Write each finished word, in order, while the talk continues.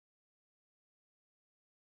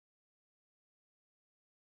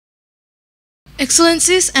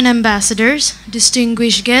Excellencies and ambassadors,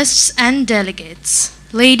 distinguished guests and delegates,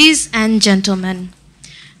 ladies and gentlemen,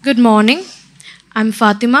 good morning. I'm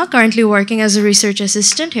Fatima, currently working as a research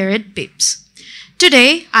assistant here at BIPSS.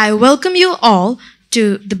 Today, I welcome you all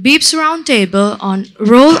to the BIPSS Roundtable on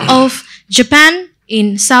Role of Japan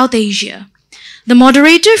in South Asia. The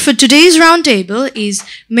moderator for today's roundtable is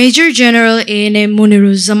Major General A.N.A.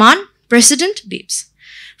 Muniruzzaman, President BIPSS.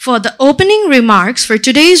 For the opening remarks for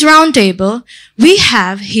today's roundtable, we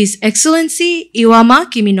have His Excellency Iwama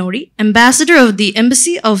Kiminori, Ambassador of the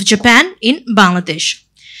Embassy of Japan in Bangladesh.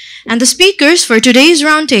 And the speakers for today's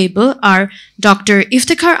roundtable are Dr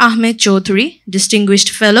Iftekhar Ahmed Chowdhury, Distinguished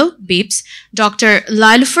Fellow, BIPSS, Dr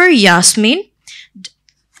Lailufar Yasmin,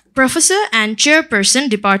 Professor and Chairperson,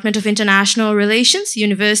 Department of International Relations,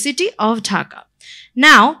 University of Dhaka.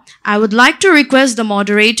 Now, I would like to request the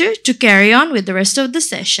moderator to carry on with the rest of the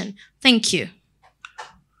session. Thank you.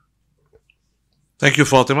 Thank you,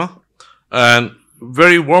 Fatima. And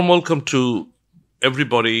very warm welcome to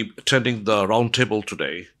everybody attending the roundtable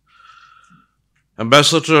today.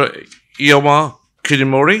 Ambassador Iwama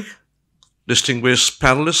Kiminori, distinguished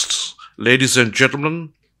panelists, ladies and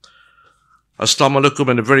gentlemen, Assalamu alaikum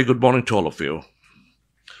and a very good morning to all of you.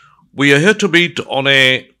 We are here to meet on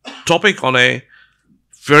a topic on a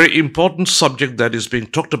very important subject that is being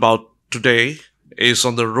talked about today is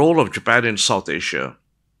on the role of Japan in South Asia.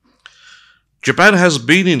 Japan has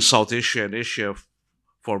been in South Asia and Asia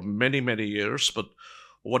for many, many years, but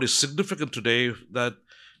what is significant today that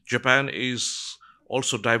Japan is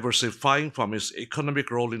also diversifying from its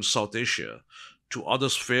economic role in South Asia to other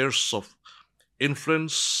spheres of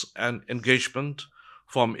influence and engagement,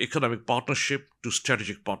 from economic partnership to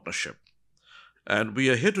strategic partnership. And we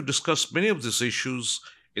are here to discuss many of these issues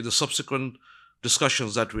in the subsequent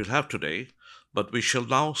discussions that we'll have today. But we shall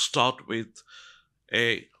now start with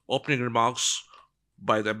opening remarks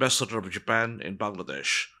by the Ambassador of Japan in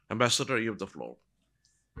Bangladesh. Ambassador, you have the floor.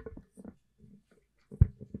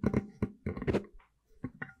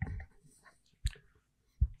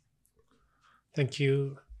 Thank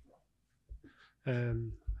you,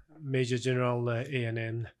 Major General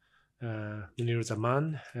A.N.N.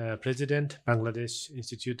 Muniruzzaman, President, Bangladesh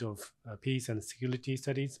Institute of Peace and Security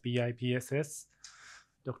Studies, BIPSS,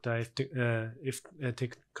 Dr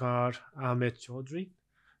Iftekhar Ahmed Chowdhury,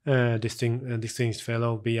 Distinguished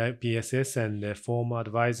Fellow, BIPSS, and former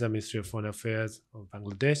Advisor, Ministry of Foreign Affairs of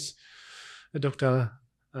Bangladesh, Dr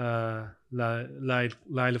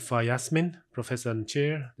Lailufar Yasmin, Professor and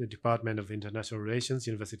Chair, the Department of International Relations,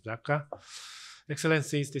 University of Dhaka,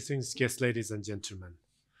 Excellencies, distinguished guests, ladies and gentlemen.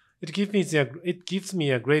 It gives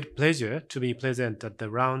me a great pleasure to be present at the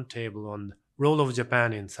roundtable on role of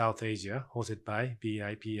Japan in South Asia, hosted by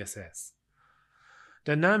BIPSS.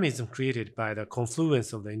 Dynamism created by the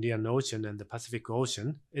confluence of the Indian Ocean and the Pacific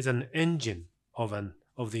Ocean is an engine of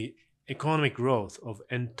the economic growth of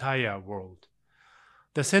entire world.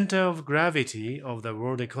 The center of gravity of the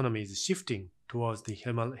world economy is shifting towards the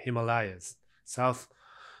Himalayas.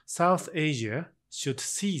 South Asia should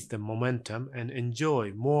seize the momentum and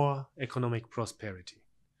enjoy more economic prosperity.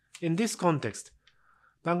 In this context,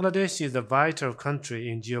 Bangladesh is a vital country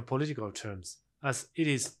in geopolitical terms, as it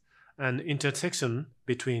is an intersection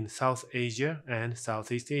between South Asia and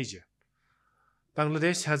Southeast Asia.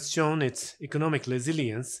 Bangladesh has shown its economic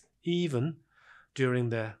resilience even during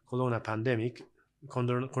the corona pandemic.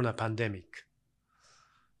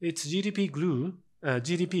 Its GDP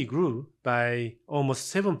grew by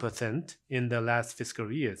almost 7% in the last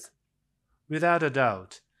fiscal years. Without a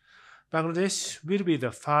doubt, Bangladesh will be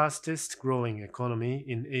the fastest growing economy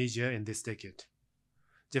in Asia in this decade.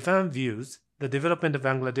 Japan views the development of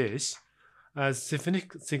Bangladesh as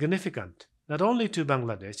significant not only to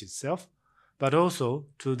Bangladesh itself, but also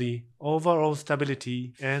to the overall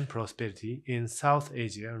stability and prosperity in South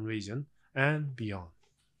Asia region and beyond.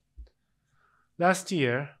 Last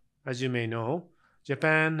year, as you may know,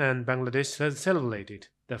 Japan and Bangladesh celebrated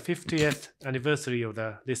the 50th anniversary of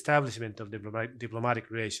the establishment of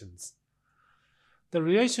diplomatic relations. The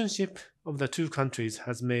relationship of the two countries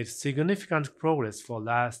has made significant progress for the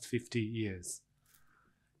last 50 years.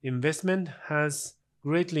 Investment has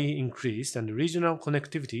greatly increased and regional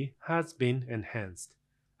connectivity has been enhanced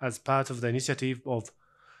as part of the initiative of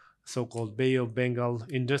so-called Bay of Bengal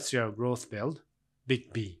Industrial Growth Belt,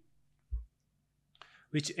 Big B,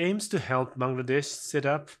 which aims to help Bangladesh set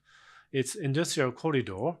up its industrial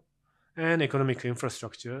corridor and economic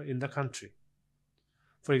infrastructure in the country.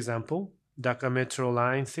 For example, Dhaka Metro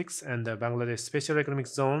Line 6 and the Bangladesh Special Economic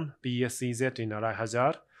Zone BSEZ in Arai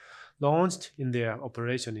Hajar launched in their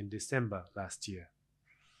operation in December last year.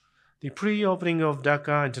 The pre-opening of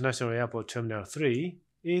Dhaka International Airport Terminal 3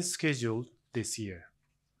 is scheduled this year.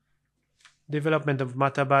 Development of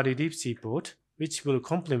Matabari Deep Sea Port, which will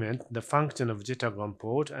complement the function of Chittagong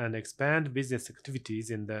Port and expand business activities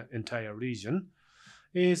in the entire region,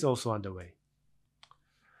 is also underway.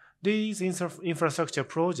 These infrastructure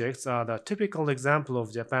projects are the typical example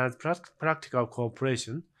of Japan's practical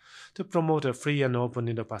cooperation to promote a free and open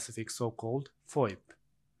Indo-Pacific, so-called FOIP.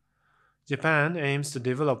 Japan aims to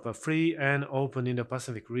develop a free and open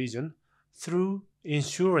Indo-Pacific region through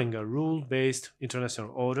ensuring a rule-based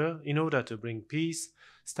international order in order to bring peace,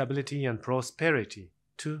 stability, and prosperity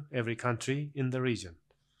to every country in the region.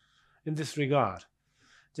 In this regard,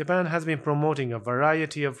 Japan has been promoting a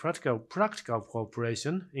variety of practical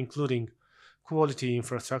cooperation, including quality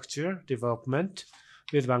infrastructure development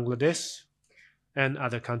with Bangladesh and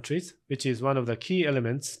other countries, which is one of the key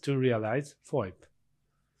elements to realize FOIP.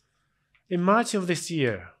 In March of this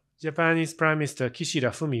year, Japanese Prime Minister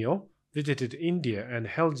Kishida Fumio visited India and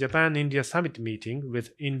held Japan-India Summit meeting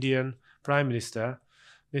with Indian Prime Minister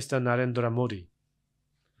Mr. Narendra Modi.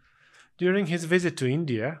 During his visit to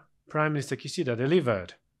India, Prime Minister Kishida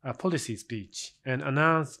delivered a policy speech and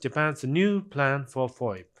announced Japan's new plan for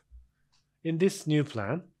FOIP. In this new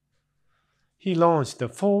plan, he launched the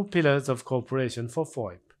 4 pillars of cooperation for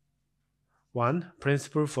FOIP. 1.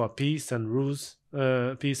 Principle for peace and rules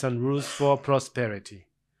for prosperity.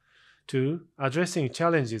 2. Addressing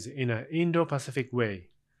challenges in an Indo-Pacific way.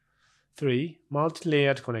 3.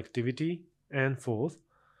 Multi-layered connectivity. And 4th,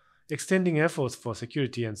 extending efforts for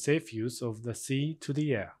security and safe use of the sea to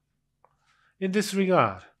the air. In this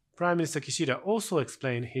regard, Prime Minister Kishida also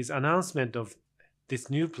explained his announcement of this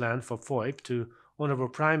new plan for FOIP to Honorable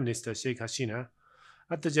Prime Minister Sheikh Hasina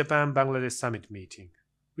at the Japan-Bangladesh Summit meeting,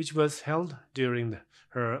 which was held during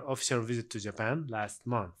her official visit to Japan last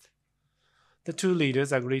month. The two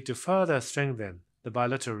leaders agreed to further strengthen the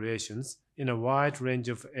bilateral relations in a wide range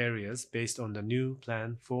of areas based on the new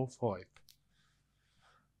plan for FOIP.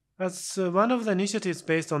 As one of the initiatives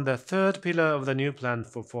based on the 3rd pillar of the new plan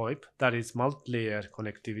for FOIP, that is multi-layered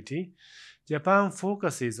connectivity, Japan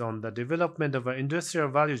focuses on the development of an industrial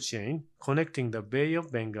value chain connecting the Bay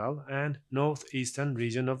of Bengal and northeastern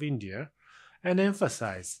region of India, and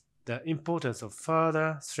emphasizes the importance of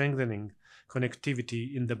further strengthening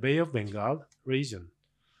connectivity in the Bay of Bengal region.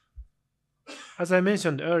 As I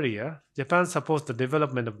mentioned earlier, Japan supports the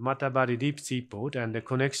development of Matabari Deep Sea Port and the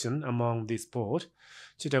connection among this port,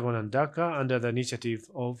 Chittagong and Dhaka, under the initiative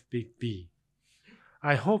of Big B.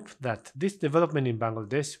 I hope that this development in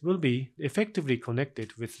Bangladesh will be effectively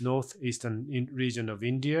connected with northeastern region of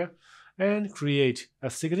India and create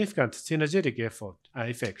a significant synergetic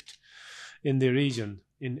effect in the region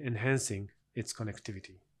in enhancing its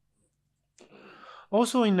connectivity.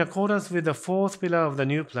 Also, in accordance with the 4th pillar of the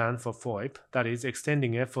new plan for FOIP, that is,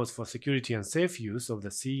 extending efforts for security and safe use of the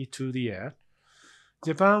sea to the air,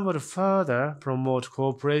 Japan will further promote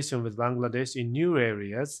cooperation with Bangladesh in new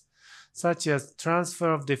areas, such as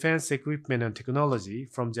transfer of defense equipment and technology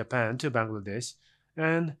from Japan to Bangladesh,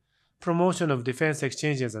 and promotion of defense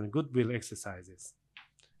exchanges and goodwill exercises.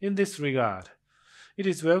 In this regard, it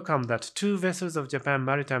is welcome that 2 vessels of Japan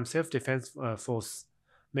Maritime Self-Defense Force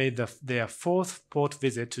made their 4th port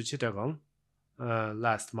visit to Chittagong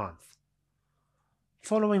last month.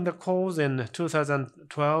 Following the calls in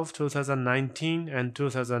 2012, 2019, and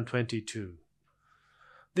 2022.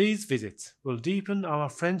 These visits will deepen our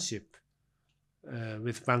friendship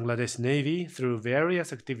with Bangladesh Navy through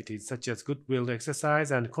various activities such as goodwill exercise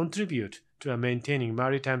and contribute to maintaining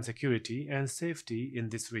maritime security and safety in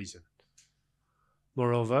this region.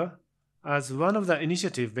 Moreover, as one of the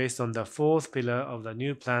initiatives based on the 4th pillar of the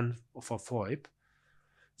new plan for FOIP,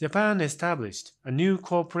 Japan established a new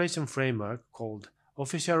cooperation framework called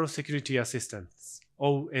Official Security Assistance,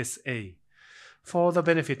 OSA, for the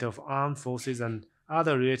benefit of armed forces and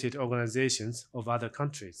other related organizations of other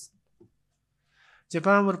countries.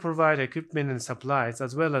 Japan will provide equipment and supplies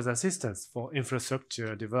as well as assistance for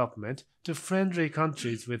infrastructure development to friendly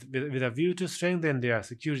countries with a view to strengthen their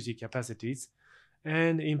security capacities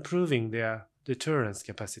and improving their deterrence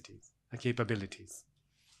capabilities.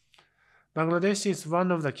 Bangladesh is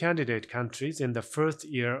one of the candidate countries in the first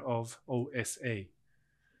year of OSA.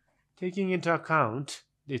 Taking into account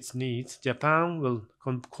its needs, Japan will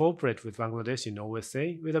cooperate with Bangladesh in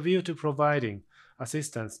OSA with a view to providing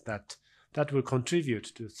assistance that will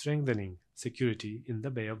contribute to strengthening security in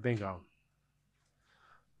the Bay of Bengal.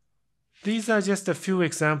 These are just a few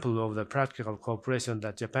examples of the practical cooperation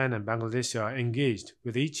that Japan and Bangladesh are engaged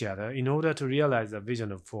with each other in order to realize the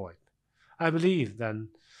vision of FOIP. I believe then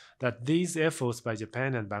that these efforts by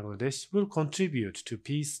Japan and Bangladesh will contribute to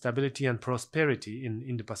peace, stability, and prosperity in the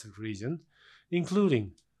Indo-Pacific region,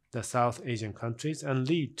 including the South Asian countries, and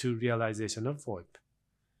lead to realization of VoIP.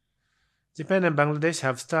 Japan and Bangladesh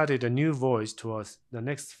have started a new voyage towards the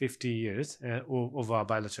next 50 years of our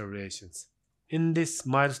bilateral relations. In this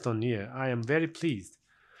milestone year, I am very pleased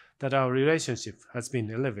that our relationship has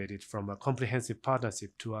been elevated from a comprehensive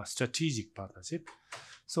partnership to a strategic partnership,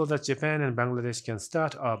 so that Japan and Bangladesh can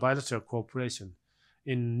start our bilateral cooperation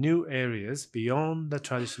in new areas beyond the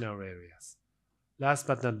traditional areas. Last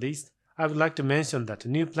but not least, I would like to mention that the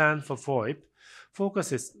new plan for VoIP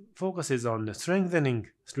focuses on strengthening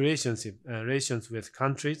relations with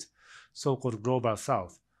countries, so-called Global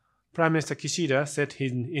South. Prime Minister Kishida said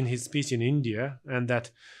in his speech in India, and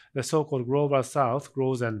that the so-called Global South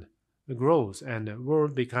grows and the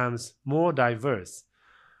world becomes more diverse.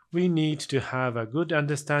 We need to have a good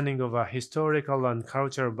understanding of our historical and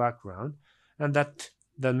cultural background, and that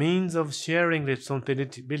the means of sharing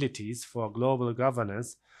responsibilities for global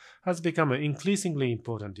governance has become an increasingly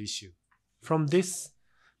important issue. From this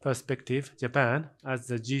perspective, Japan, as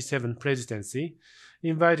the G7 presidency,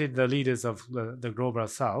 invited the leaders of the Global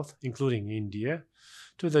South, including India,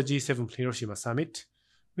 to the G7 Hiroshima Summit,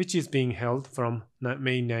 which is being held from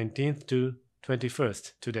May 19th to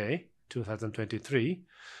 21st today, 2023,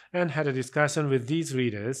 and had a discussion with these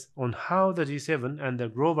leaders on how the G7 and the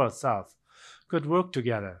Global South could work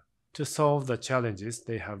together to solve the challenges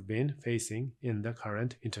they have been facing in the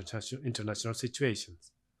current international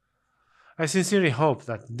situations. I sincerely hope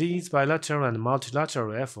that these bilateral and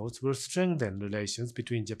multilateral efforts will strengthen relations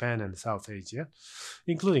between Japan and South Asia,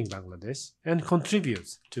 including Bangladesh, and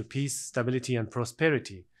contribute to peace, stability, and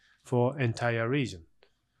prosperity for the entire region.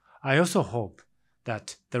 I also hope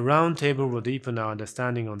that the Roundtable will deepen our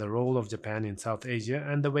understanding on the role of Japan in South Asia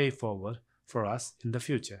and the way forward for us in the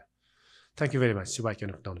future. Thank you very much.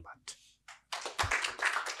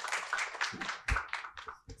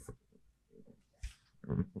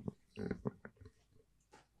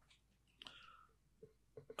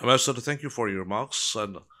 Ambassador, thank you for your remarks,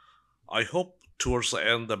 and I hope towards the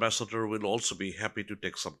end the Ambassador will also be happy to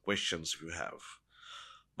take some questions if you have.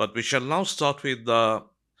 But we shall now start with the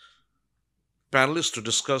panelists to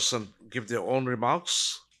discuss and give their own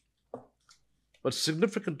remarks. But it's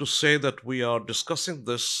significant to say that we are discussing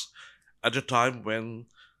this at a time when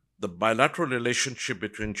the bilateral relationship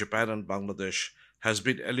between Japan and Bangladesh has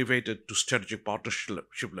been elevated to strategic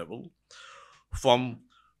partnership level. From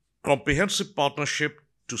comprehensive partnership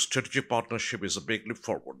to strategic partnership is a big leap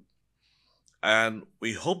forward. And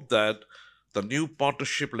we hope that the new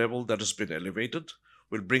partnership level that has been elevated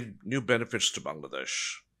will bring new benefits to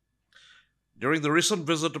Bangladesh. During the recent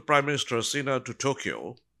visit of Prime Minister Hasina to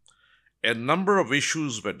Tokyo, a number of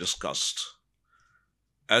issues were discussed.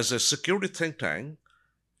 As a security think tank,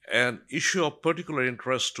 an issue of particular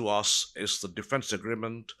interest to us is the defense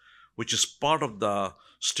agreement, which is part of the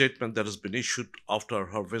statement that has been issued after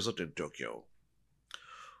her visit in Tokyo.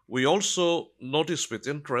 We also noticed with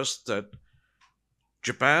interest that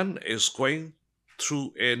Japan is going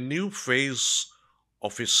through a new phase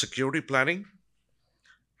of its security planning.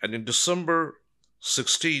 And in December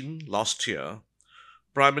 16 last year,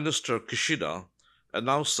 Prime Minister Kishida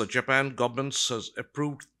announced the Japan government has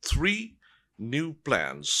approved 3 new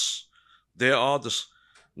plans. They are the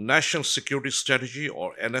National Security Strategy,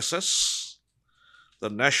 or NSS, the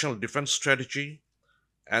National Defense Strategy,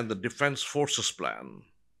 and the Defense Forces Plan.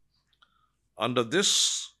 Under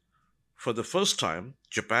this, for the first time,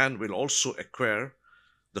 Japan will also acquire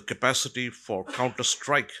the capacity for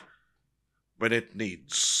counter-strike when it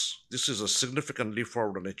needs. This is a significant leap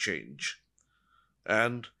forward and a change.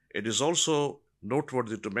 And it is also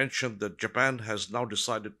noteworthy to mention that Japan has now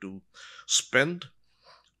decided to spend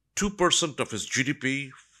 2% of its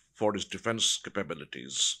GDP for its defense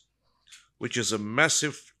capabilities, which is a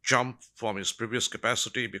massive jump from its previous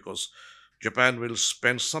capacity, because Japan will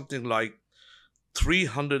spend something like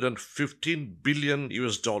 $315 billion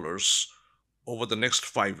over the next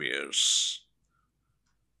 5 years,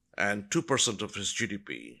 and 2% of its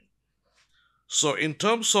GDP. So in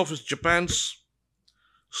terms of Japan's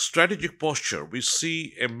strategic posture, we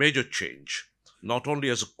see a major change, not only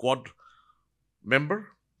as a Quad member,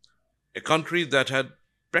 a country that had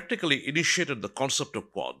practically initiated the concept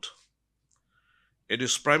of Quad. It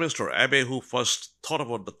is Prime Minister Abe who first thought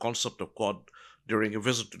about the concept of Quad during a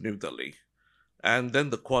visit to New Delhi, and then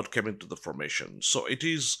the Quad came into the formation. So it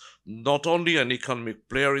is not only an economic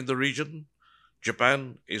player in the region,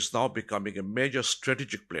 Japan is now becoming a major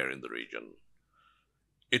strategic player in the region.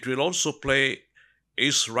 It will also play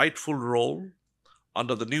its rightful role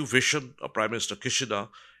under the new vision of Prime Minister Kishida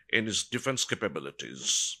in its defense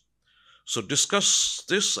capabilities. So, discuss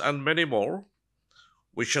this and many more.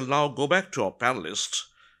 We shall now go back to our panelists,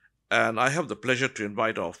 and I have the pleasure to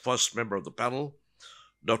invite our first member of the panel,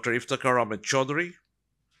 Dr. Iftekhar Ahmed Chowdhury,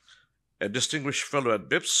 a distinguished fellow at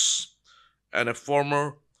BIPSS and a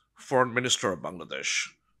former foreign minister of Bangladesh.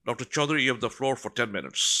 Dr. Chowdhury, you have the floor for 10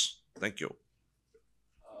 minutes. Thank you.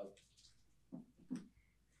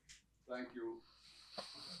 Thank you.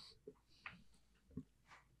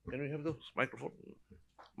 Can we have the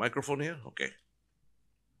microphone here? Okay.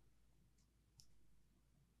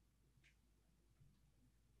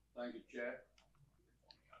 Thank you, Chair.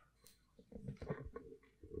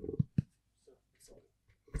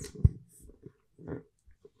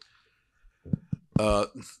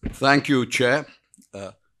 Thank you, Chair.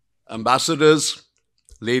 Ambassadors,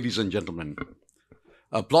 ladies and gentlemen.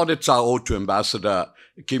 Plaudits are owed to Ambassador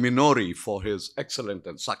Kiminori for his excellent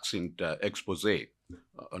and succinct expose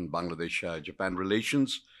on Bangladesh-Japan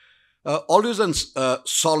relations. Always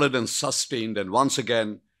solid and sustained, and once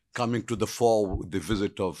again coming to the fore with the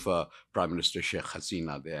visit of Prime Minister Sheikh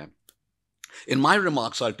Hasina there. In my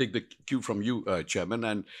remarks, I'll take the cue from you,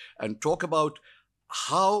 Chairman, and talk about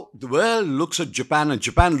how the world looks at Japan and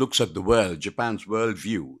Japan looks at the world, Japan's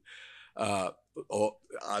worldview.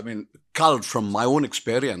 Culled from my own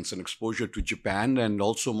experience and exposure to Japan, and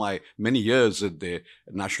also my many years at the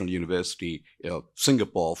National University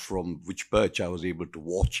Singapore, from which perch I was able to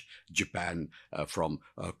watch Japan from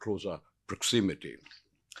closer proximity.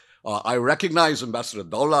 I recognize Ambassador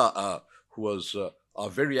Daula, who was a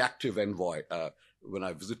very active envoy when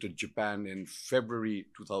I visited Japan in February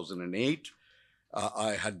 2008.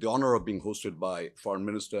 I had the honor of being hosted by Foreign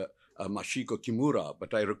Minister Mashiko Kimura,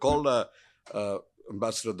 but I recall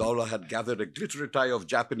Ambassador Daula had gathered a glittery tie of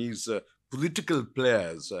Japanese political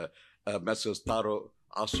players, Messrs. Taro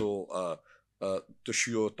Aso,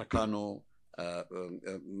 Toshio Takano,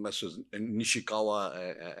 Messrs.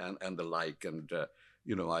 Nishikawa, and the like. And,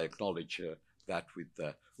 I acknowledge that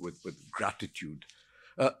with gratitude.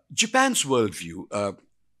 Japan's worldview,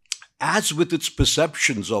 as with its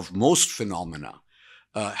perceptions of most phenomena,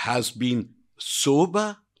 has been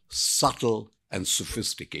sober, subtle, and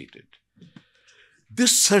sophisticated.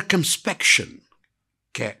 This circumspection,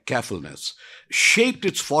 carefulness, shaped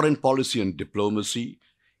its foreign policy and diplomacy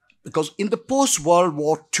because in the post-World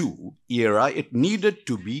War II era, it needed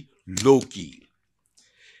to be low-key.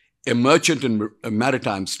 A merchant and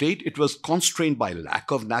maritime state, it was constrained by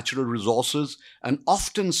lack of natural resources and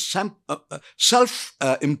often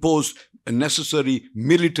self-imposed necessary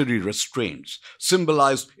military restraints,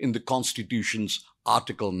 symbolized in the Constitution's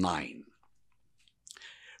Article 9.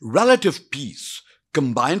 Relative peace,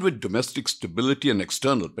 combined with domestic stability and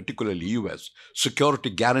external, particularly US,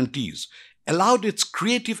 security guarantees, allowed its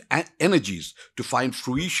creative energies to find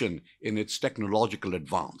fruition in its technological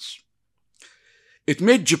advance. It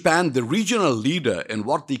made Japan the regional leader in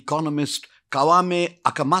what the economist Kawame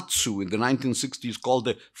Akamatsu in the 1960s called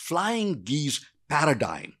the flying geese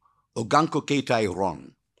paradigm, Oganko Keitai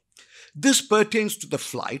Ron. This pertains to the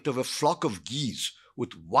flight of a flock of geese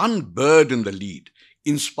with one bird in the lead,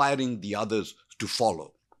 inspiring the others to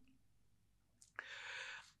follow.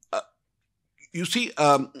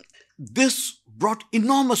 This brought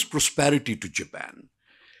enormous prosperity to Japan,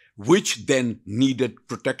 which then needed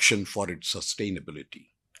protection for its sustainability.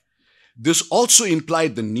 This also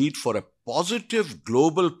implied the need for a positive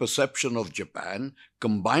global perception of Japan,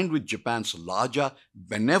 combined with Japan's larger,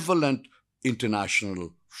 benevolent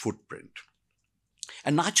international footprint.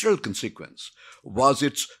 A natural consequence was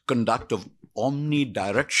its conduct of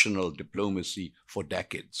omnidirectional diplomacy for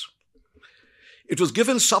decades. It was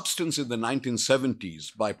given substance in the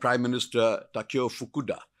 1970s by Prime Minister Takeo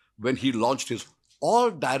Fukuda when he launched his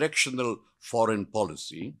all-directional foreign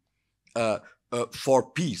policy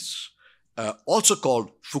for peace, also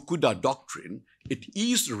called Fukuda Doctrine. It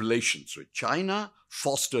eased relations with China,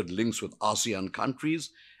 fostered links with ASEAN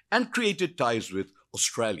countries, and created ties with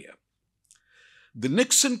Australia. The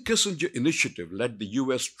Nixon-Kissinger initiative let the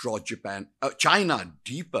US draw China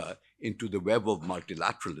deeper into the web of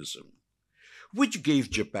multilateralism, which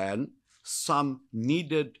gave Japan some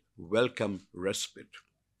needed welcome respite.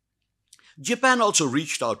 Japan also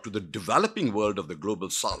reached out to the developing world of the global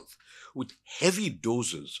south with heavy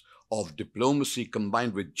doses of diplomacy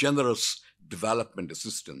combined with generous development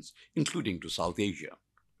assistance, including to South Asia.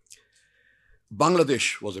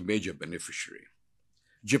 Bangladesh was a major beneficiary.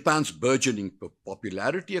 Japan's burgeoning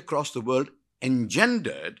popularity across the world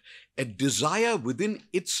engendered a desire within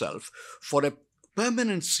itself for a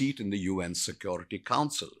permanent seat in the UN Security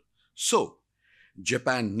Council. So,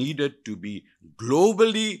 Japan needed to be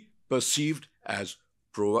globally perceived as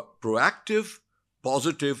proactive,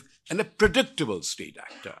 positive, and a predictable state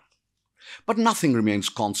actor. But nothing remains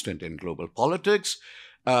constant in global politics.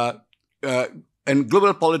 And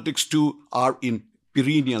global politics, too, are in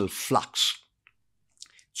perennial flux.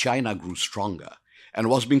 China grew stronger and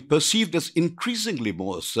was being perceived as increasingly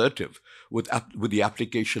more assertive with the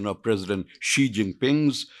application of President Xi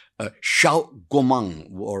Jinping's Xiao Gomeng,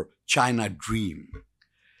 or China Dream.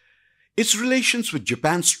 Its relations with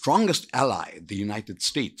Japan's strongest ally, the United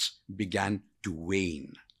States, began to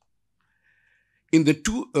wane. In the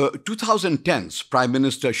 2010s, Prime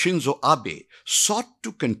Minister Shinzo Abe sought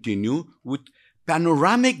to continue with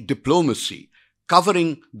panoramic diplomacy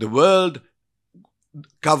covering the world,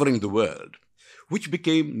 which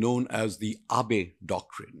became known as the Abe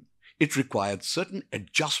Doctrine. It required certain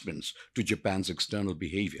adjustments to Japan's external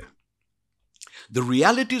behavior. The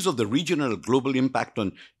realities of the regional global impact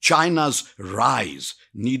on China's rise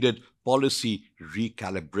needed policy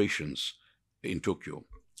recalibrations in Tokyo.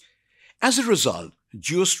 As a result,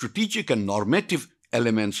 geostrategic and normative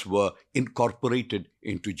elements were incorporated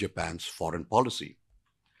into Japan's foreign policy.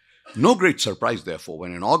 No great surprise, therefore,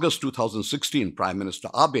 when in August 2016, Prime Minister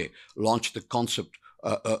Abe launched the concept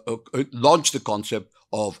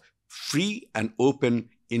of free and open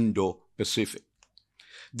Indo-Pacific.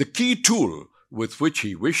 The key tool with which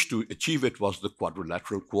he wished to achieve it was the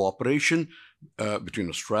quadrilateral cooperation between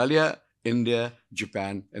Australia, India,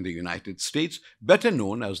 Japan, and the United States, better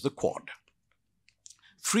known as the Quad.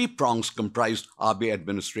 Three prongs comprised Abe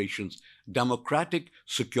administration's democratic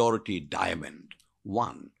security diamond.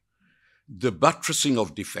 One, the buttressing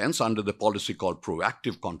of defense under the policy called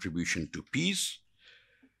proactive contribution to peace,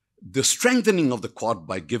 the strengthening of the Quad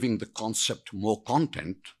by giving the concept more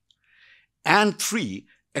content, and three,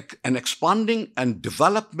 an expanding and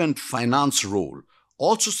development finance role,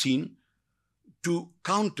 also seen to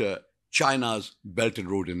counter China's Belt and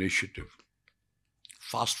Road Initiative.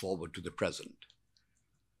 Fast forward to the present.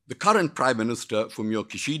 The current Prime Minister, Fumio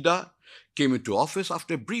Kishida, came into office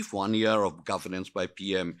after a brief 1 year of governance by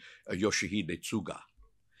PM Yoshihide Suga.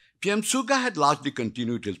 PM Suga had largely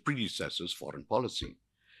continued his predecessor's foreign policy.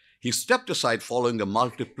 He stepped aside following a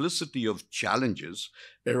multiplicity of challenges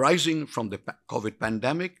arising from the COVID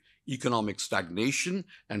pandemic, economic stagnation,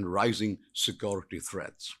 and rising security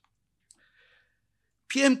threats.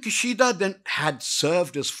 PM Kishida then had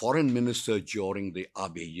served as foreign minister during the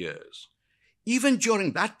Abe years. Even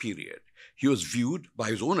during that period, he was viewed, by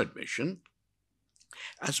his own admission,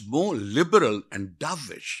 as more liberal and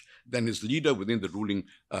dovish than his leader within the ruling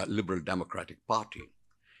Liberal Democratic Party.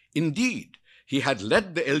 Indeed, he had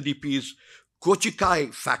led the LDP's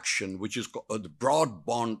Kochikai faction, which is the Broad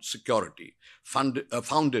Bond Security,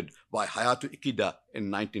 founded by Hayato Ikeda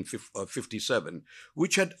in 1957,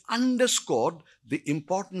 which had underscored the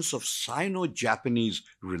importance of Sino-Japanese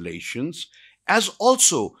relations as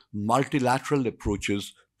also multilateral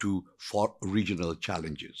approaches to regional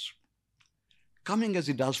challenges. Coming as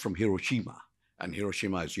it does from Hiroshima, and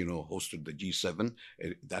Hiroshima, as you know, hosted the G7.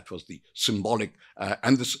 That was the symbolic,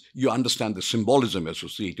 and this, you understand the symbolism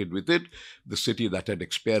associated with it, the city that had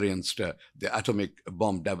experienced the atomic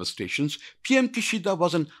bomb devastations. PM Kishida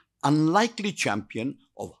was an unlikely champion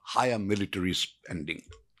of higher military spending.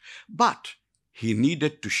 But he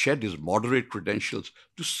needed to shed his moderate credentials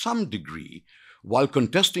to some degree while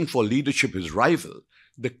contesting for leadership his rival,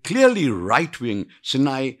 the clearly right-wing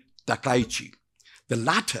Sinai Takaichi. The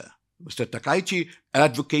latter, Mr. Takaichi,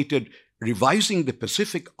 advocated revising the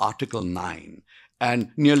Pacific Article 9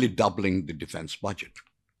 and nearly doubling the defense budget.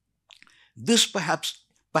 This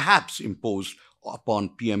perhaps imposed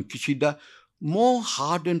upon PM Kishida more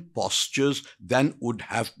hardened postures than would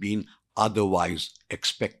have been otherwise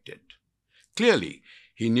expected. Clearly,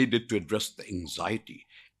 he needed to address the anxiety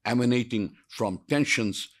emanating from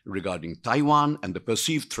tensions regarding Taiwan and the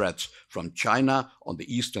perceived threats from China on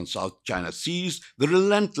the East and South China Seas, the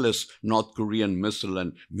relentless North Korean missile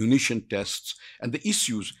and munition tests, and the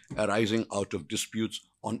issues arising out of disputes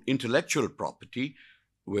on intellectual property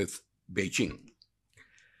with Beijing.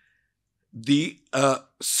 The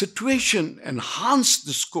situation enhanced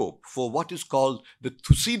the scope for what is called the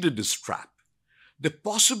Thucydides trap, the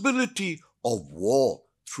possibility of war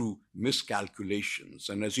through miscalculations.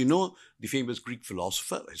 And as you know, the famous Greek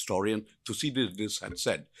philosopher, historian Thucydides had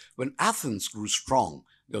said, when Athens grew strong,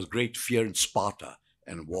 there was great fear in Sparta,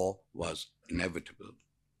 and war was inevitable.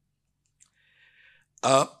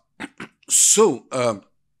 At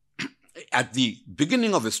the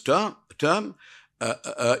beginning of his term,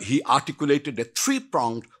 he articulated a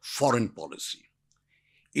three-pronged foreign policy.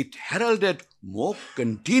 It heralded more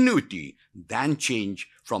continuity than change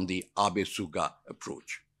from the Abe-Suga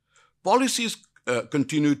approach. Policies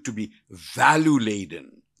continued to be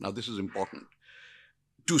value-laden. Now, this is important.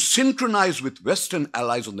 To synchronize with Western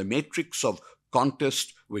allies on the matrix of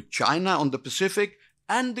contest with China on the Pacific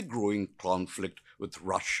and the growing conflict with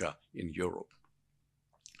Russia in Europe.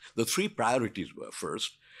 The three priorities were,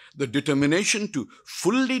 first, the determination to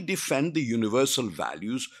fully defend the universal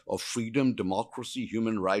values of freedom, democracy,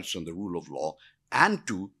 human rights, and the rule of law, and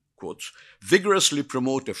to, quotes, vigorously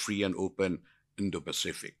promote a free and open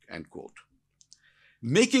Indo-Pacific, end quote.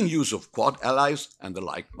 Making use of Quad allies and the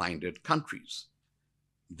like-minded countries.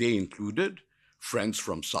 They included friends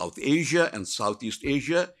from South Asia and Southeast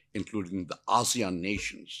Asia, including the ASEAN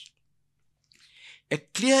nations. A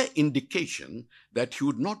clear indication that he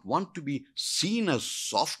would not want to be seen as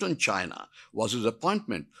soft on China was his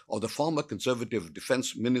appointment of the former conservative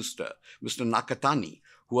defense minister, Mr. Nakatani,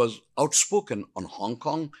 who was outspoken on Hong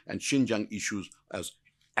Kong and Xinjiang issues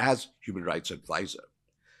as human rights advisor.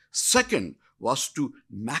 Second was to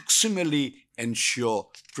maximally ensure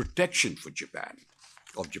protection for Japan.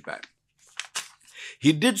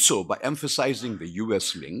 He did so by emphasizing the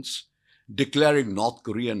US links, declaring North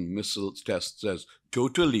Korean missile tests as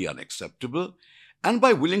totally unacceptable, and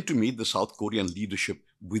by willing to meet the South Korean leadership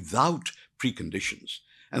without preconditions.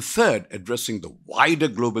 And third, addressing the wider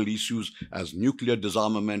global issues as nuclear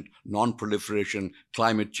disarmament, non-proliferation,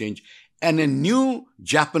 climate change, and a new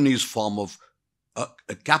Japanese form of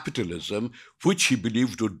capitalism, which he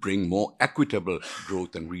believed would bring more equitable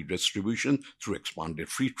growth and redistribution through expanded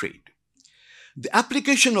free trade. The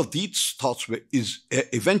application of these thoughts is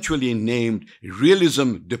eventually named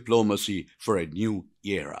realism diplomacy for a new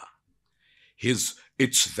era.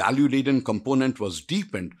 Its value-laden component was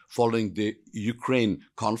deepened following the Ukraine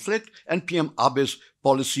conflict and PM Abe's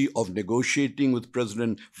policy of negotiating with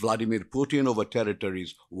President Vladimir Putin over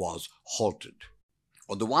territories was halted.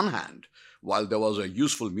 On the one hand, while there was a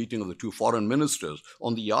useful meeting of the two foreign ministers,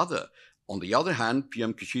 on the other hand,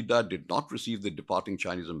 PM Kishida did not receive the departing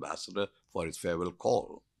Chinese ambassador for his farewell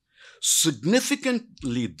call.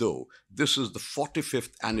 Significantly, though, this is the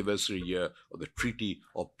 45th anniversary year of the Treaty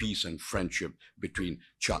of Peace and Friendship between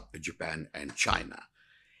Japan and China.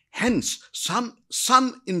 Hence, some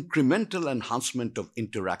incremental enhancement of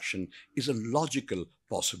interaction is a logical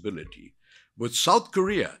possibility. With South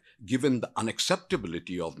Korea, given the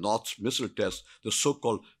unacceptability of North's missile tests, the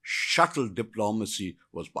so-called shuttle diplomacy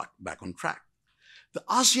was back on track. The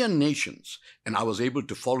ASEAN nations, and I was able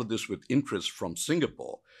to follow this with interest from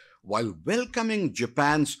Singapore, while welcoming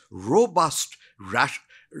Japan's robust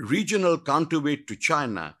regional counterweight to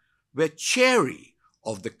China, were chary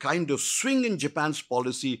of the kind of swing in Japan's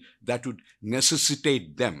policy that would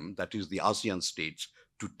necessitate them, that is the ASEAN states,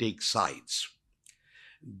 to take sides.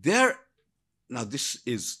 Now this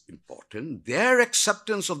is important, their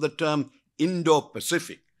acceptance of the term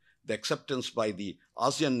Indo-Pacific, the acceptance by the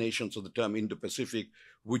ASEAN nations of the term Indo-Pacific,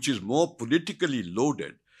 which is more politically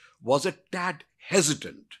loaded, was a tad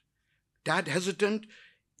hesitant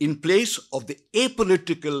in place of the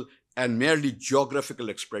apolitical and merely geographical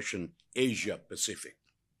expression Asia-Pacific.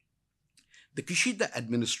 The Kishida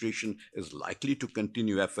administration is likely to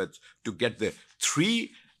continue efforts to get the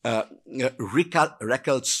three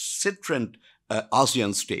recalcitrant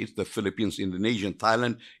ASEAN states, the Philippines, Indonesia, and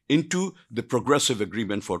Thailand, into the Progressive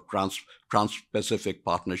Agreement for Trans-Pacific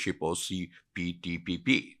Partnership, or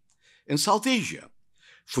CPTPP. In South Asia,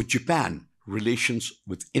 for Japan, relations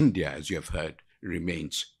with India, as you have heard,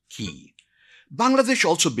 remains key. Bangladesh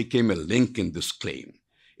also became a link in this claim.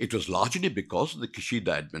 It was largely because the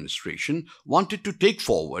Kishida administration wanted to take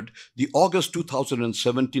forward the August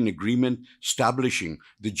 2017 agreement establishing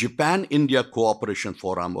the Japan-India Cooperation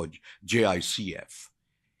Forum, or JICF.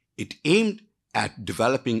 It aimed at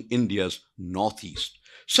developing India's northeast.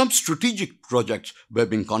 Some strategic projects were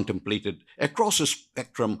being contemplated across a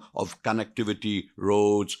spectrum of connectivity,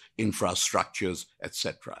 roads, infrastructures,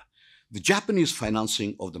 etc. The Japanese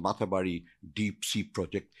financing of the Matabari Deep Sea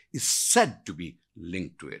project is said to be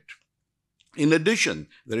linked to it. In addition,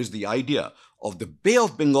 there is the idea of the Bay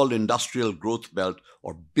of Bengal Industrial Growth Belt,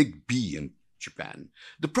 or Big B in Japan.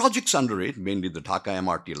 The projects under it, mainly the Dhaka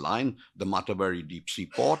MRT line, the Matabari Deep Sea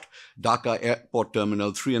Port, Dhaka Airport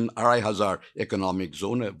Terminal 3, and Arai Hazar Economic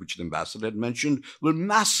Zone, which the ambassador had mentioned, will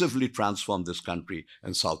massively transform this country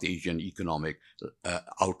and South Asian economic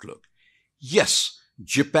outlook. Yes,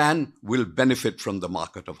 Japan will benefit from the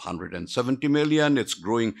market of 170 million, its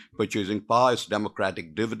growing purchasing power, its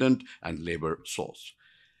democratic dividend, and labor source.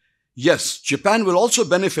 Yes, Japan will also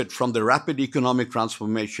benefit from the rapid economic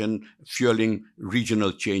transformation fueling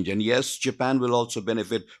regional change. And yes, Japan will also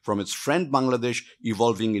benefit from its friend Bangladesh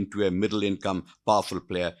evolving into a middle-income, powerful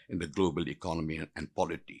player in the global economy and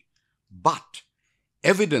polity. But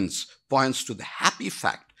evidence points to the happy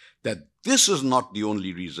fact that this is not the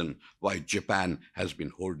only reason why Japan has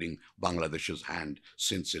been holding Bangladesh's hand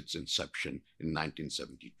since its inception in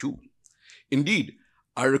 1972. Indeed,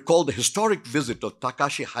 I recall the historic visit of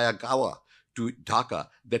Takashi Hayagawa to Dhaka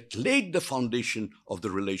that laid the foundation of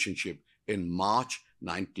the relationship in March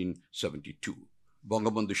 1972.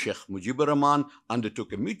 Bangabandhu Sheikh Mujibur Rahman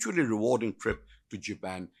undertook a mutually rewarding trip to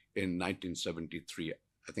Japan in 1973.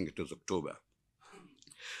 I think it was October.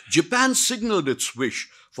 Japan signaled its wish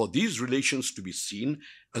for these relations to be seen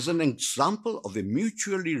as an example of a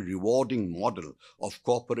mutually rewarding model of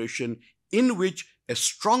cooperation in which a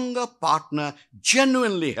stronger partner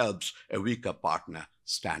genuinely helps a weaker partner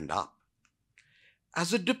stand up.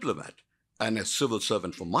 As a diplomat and a civil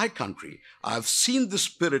servant for my country, I have seen this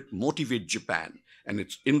spirit motivate Japan and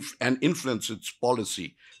influence its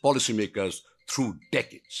policymakers through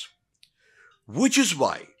decades. Which is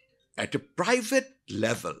why, at a private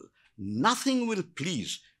level, nothing will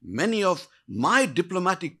please many of my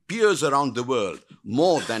diplomatic peers around the world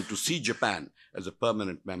more than to see Japan as a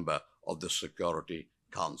permanent member of the Security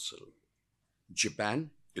Council.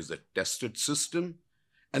 Japan is a tested system,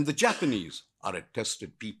 and the Japanese are a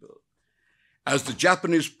tested people. As the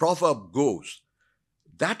Japanese proverb goes,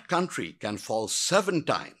 that country can fall 7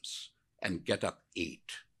 times and get up 8.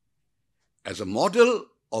 As a model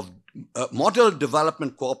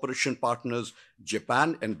development cooperation partners,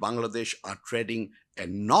 Japan and Bangladesh are treading a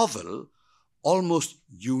novel, almost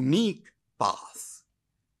unique path.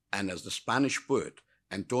 And as the Spanish poet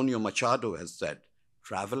Antonio Machado has said,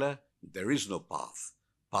 "Traveler, there is no path.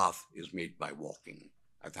 Path is made by walking."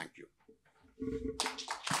 I thank you.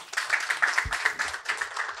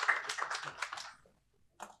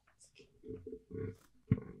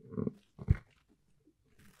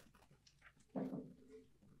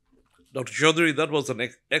 Dr. Chowdhury, that was an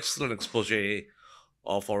excellent expose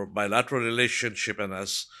of our bilateral relationship and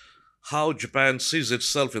as how Japan sees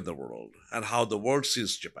itself in the world and how the world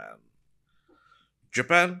sees Japan.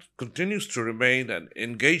 Japan continues to remain an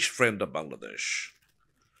engaged friend of Bangladesh.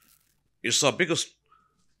 It's our biggest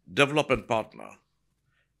development partner.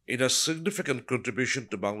 It has significant contribution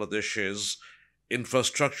to Bangladesh's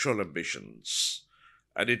infrastructural ambitions,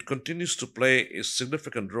 and it continues to play a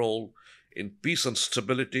significant role in peace and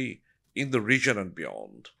stability in the region and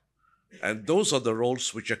beyond. And those are the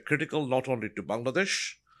roles which are critical not only to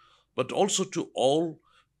Bangladesh, but also to all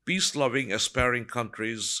peace-loving, aspiring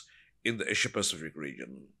countries in the Asia-Pacific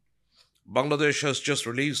region. Bangladesh has just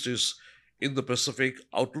released its Indo-Pacific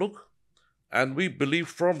outlook, and we believe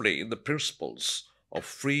firmly in the principles of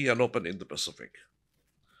free and open Indo-Pacific.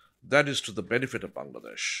 That is to the benefit of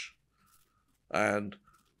Bangladesh. And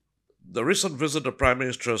the recent visit of Prime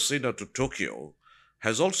Minister Hasina to Tokyo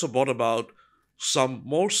has also brought about some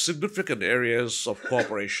more significant areas of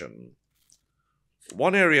cooperation.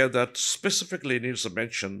 One area that specifically needs a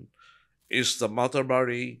mention is the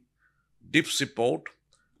Matarbari deep sea port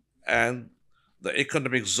and the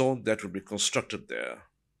economic zone that will be constructed there.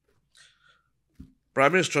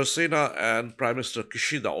 Prime Minister Hasina and Prime Minister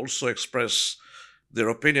Kishida also expressed their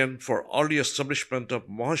opinion for early establishment of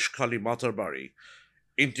Maheshkhali Matarbari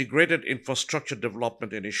Integrated Infrastructure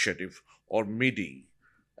Development Initiative, or MIDI.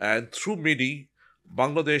 And through MIDI,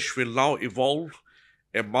 Bangladesh will now evolve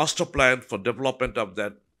a master plan for development of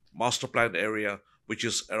that master plan area, which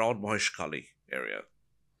is around Maheshkhali area.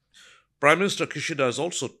 Prime Minister Kishida has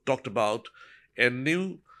also talked about a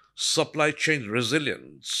new supply chain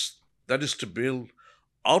resilience that is to build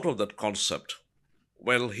out of that concept.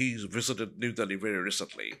 Well, he visited New Delhi very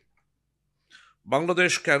recently.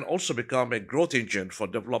 Bangladesh can also become a growth engine for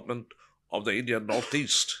development of the Indian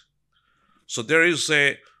Northeast. So there is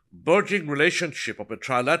a burgeoning relationship of a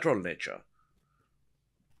trilateral nature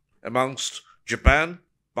amongst Japan,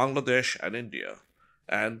 Bangladesh, and India.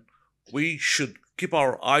 And we should keep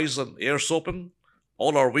our eyes and ears open,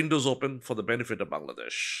 all our windows open for the benefit of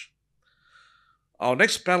Bangladesh. Our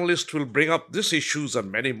next panelist will bring up these issues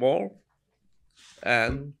and many more,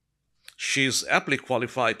 and she is aptly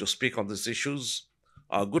qualified to speak on these issues.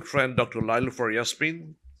 Our good friend, Dr. Lailufar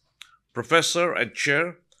Yasmin, Professor and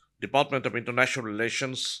Chair, Department of International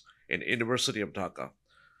Relations in University of Dhaka.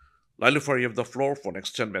 Lailufar, you have the floor for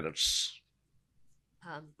next 10 minutes.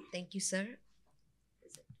 Thank you, sir.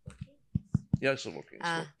 Is it working? Yeah, it's working.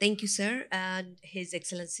 Thank you, sir, and His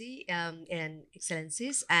Excellency and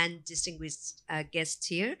Excellencies and distinguished guests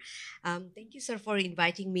here. Thank you, sir, for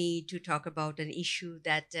inviting me to talk about an issue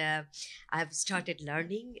that I've started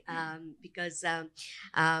learning because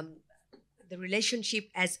the relationship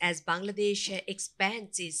as Bangladesh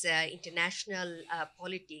expands its international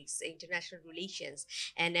politics, international relations,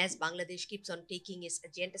 and as Bangladesh keeps on taking its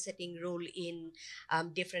agenda-setting role in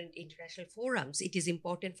different international forums, it is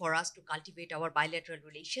important for us to cultivate our bilateral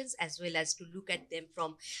relations as well as to look at them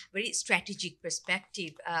from very strategic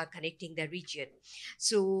perspective, connecting the region.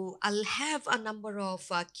 So I'll have a number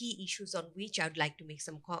of key issues on which I would like to make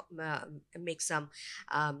some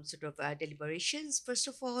sort of deliberations. First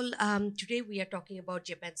of all, today we are talking about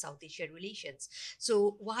Japan-South Asia relations.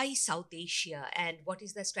 So why South Asia, and what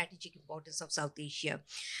is the strategic importance of South Asia?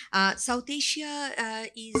 South Asia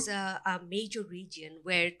is a major region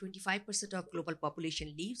where 25% of global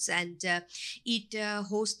population lives, and it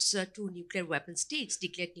hosts two nuclear weapon states,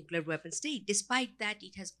 declared nuclear weapon state. Despite that,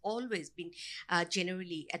 it has always been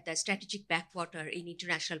generally at the strategic backwater in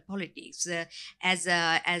international politics. As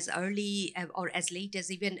early or as late as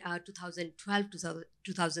even 2012,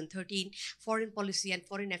 2013, foreign policy and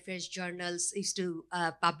foreign affairs journals used to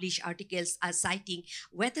publish articles citing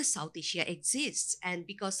whether South Asia exists. And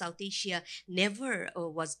because South Asia never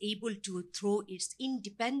was able to throw its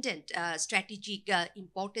independent strategic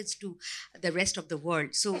importance to the rest of the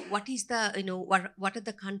world. So what is the, what are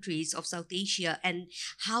the countries of South Asia and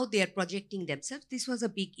how they are projecting themselves? This was a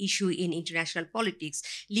big issue in international politics.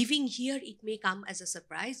 Living here, it may come as a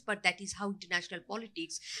surprise, but that is how international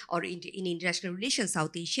politics or in international relations,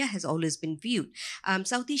 South Asia has always been viewed.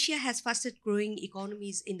 South Asia has fastest growing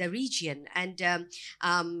economies in the region. And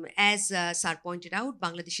as Sir pointed out,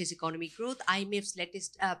 Bangladesh's economic growth, IMF's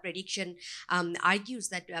latest prediction argues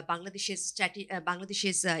that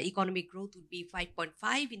Bangladesh's economic growth would be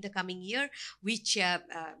 5.5 in the coming year, which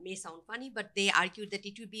may sound funny, but they argued that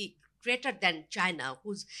it will be greater than China,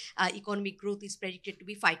 whose economic growth is predicted to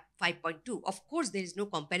be 5.2. Of course, there is no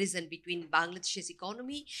comparison between Bangladesh's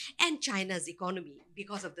economy and China's economy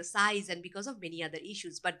because of the size and because of many other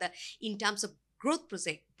issues. But in terms of growth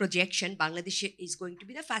projection, Bangladesh is going to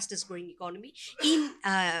be the fastest growing economy in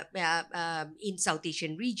South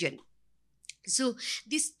Asian region. So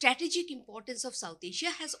this strategic importance of South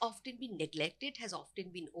Asia has often been neglected, has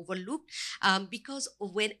often been overlooked, because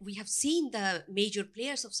when we have seen the major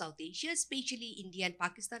players of South Asia, especially India and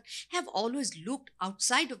Pakistan, have always looked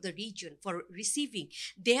outside of the region for receiving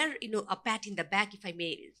their, a pat in the back, if I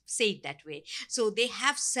may say it that way. So they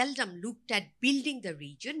have seldom looked at building the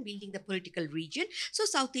region, building the political region. So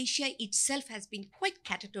South Asia itself has been quite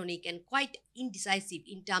catatonic and quite indecisive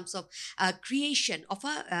in terms of creation of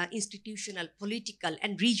a institutional, political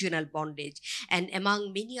and regional bondage. And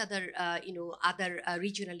among many other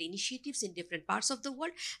regional initiatives in different parts of the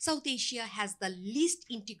world, South Asia has the least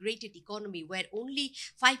integrated economy, where only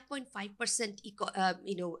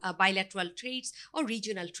 5.5% bilateral trades or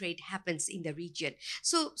regional trade happens in the region.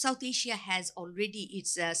 So South Asia has already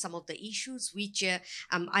its some of the issues which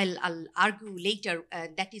I'll argue later.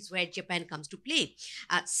 That is where Japan comes to play.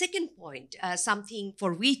 Second point, something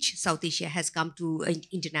for which South Asia has come to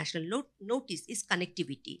international notice is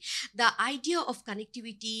connectivity. The idea of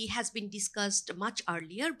connectivity has been discussed much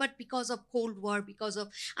earlier, but because of Cold War, because of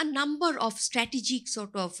a number of strategic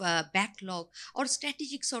sort of backlog or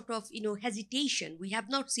strategic sort of hesitation, we have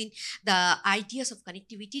not seen the ideas of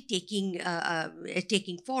connectivity taking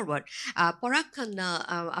forward. Parag Khanna,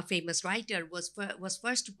 a famous writer, was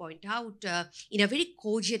first to point out in a very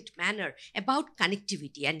cogent manner about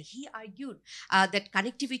connectivity, and he argued that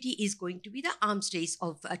connectivity is going to be the arms race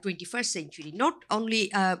of 21st century. Not only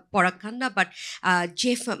Parag Khanna, but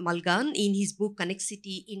Jeff Mulgan in his book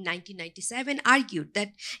Connectivity in 1997 argued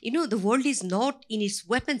that the world is not in its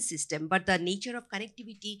weapon system, but the nature of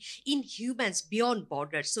connectivity in humans beyond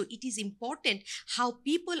borders. So it is important how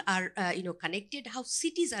people are connected, how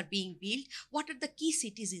cities are being built, what are the key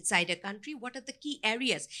cities inside a country, what are the key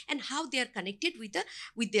areas, and how they are connected with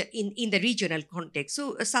in the regional context.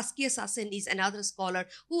 So Saskia Sassen is another scholar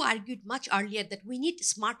who argued much earlier that we need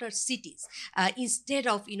smarter cities instead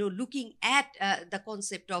of looking at the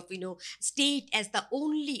concept of state as the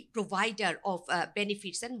only provider of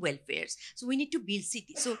benefits and welfares. So we need to build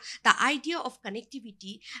cities. So the idea of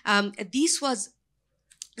connectivity, this was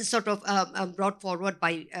sort of brought forward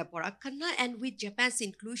by Parag Khanna, and with Japan's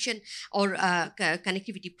inclusion or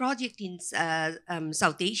connectivity project in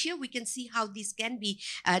South Asia, we can see how this can be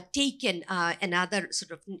taken another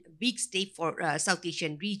sort of big step for South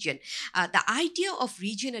Asian region. The idea of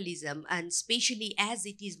regionalism, and especially as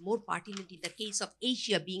it is more pertinent in the case of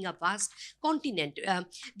Asia being a vast continent,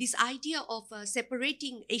 this idea of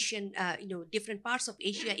separating Asian, different parts of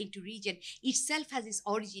Asia into region itself has its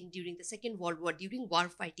origin during the Second World War, during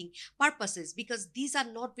warfare fighting purposes, because these are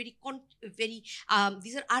not very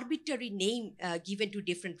these are arbitrary name given to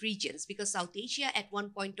different regions, because South Asia at one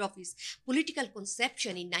point of its political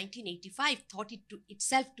conception in 1985 thought it to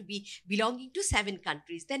itself to be belonging to 7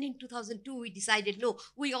 countries. Then in 2002 we decided no,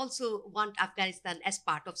 we also want Afghanistan as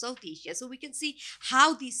part of South Asia. So we can see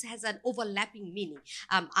how this has an overlapping meaning.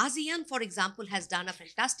 ASEAN, for example, has done a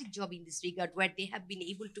fantastic job in this regard, where they have been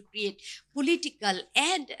able to create political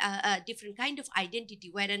and different kind of identity,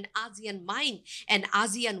 where an ASEAN mind and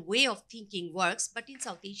ASEAN way of thinking works. But in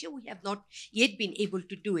South Asia, we have not yet been able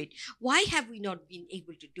to do it. Why have we not been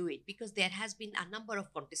able to do it? Because there has been a number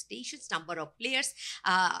of contestations, number of players,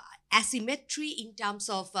 asymmetry in terms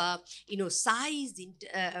of size,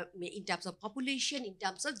 in terms of population, in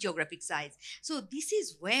terms of geographic size. So this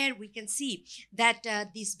is where we can see that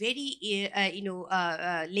this very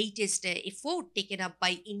latest effort taken up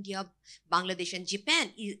by India, Bangladesh, and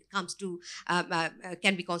Japan comes to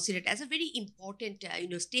can be considered as a very important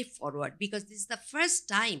step forward, because this is the first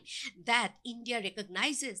time that India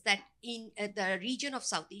recognizes that in the region of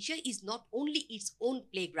South Asia is not only its own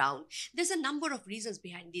playground. There's a number of reasons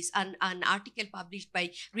behind this. An article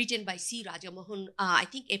written by C. Rajamohan, I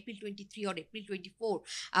think April 23 or April 24,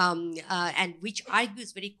 and which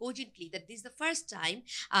argues very cogently that this is the first time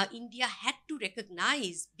India had to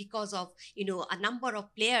recognize, because of a number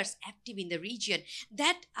of players active in the region,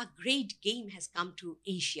 that a great game has come to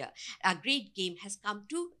Asia. A great game has come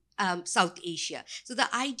to South Asia. So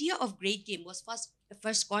the idea of great game was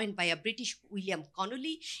first coined by a British William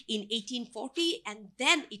Connolly in 1840, and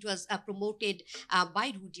then it was promoted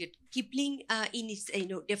by Rudyard Kipling in its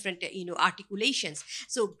different articulations.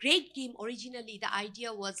 So great game, originally the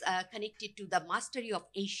idea was connected to the mastery of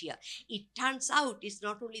Asia. It turns out it's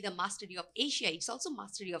not only the mastery of Asia, it's also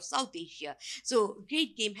mastery of South Asia. So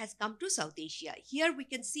great game has come to South Asia. Here we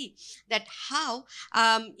can see that how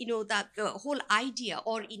the whole idea,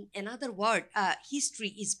 or in another word,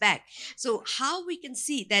 history is back. So how we can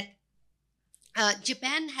see that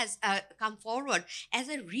Japan has come forward as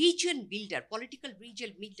a region builder, political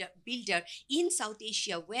region builder in South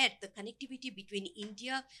Asia, where the connectivity between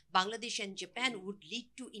India, Bangladesh, and Japan would lead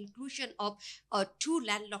to inclusion of 2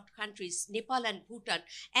 landlocked countries, Nepal and Bhutan,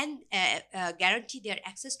 and guarantee their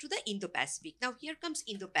access to the Indo-Pacific. Now here comes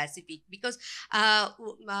Indo-Pacific, because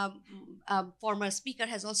former speaker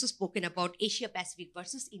has also spoken about Asia-Pacific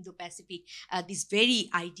versus Indo-Pacific, this very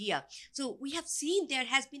idea. So we have seen there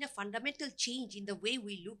has been a fundamental change in the way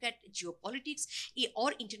we look at geopolitics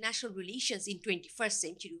or international relations in 21st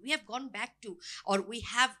century. We have gone back to, or we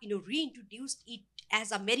have reintroduced it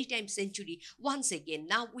as a maritime century once again.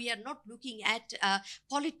 Now we are not looking at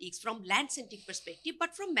politics from land-centric perspective,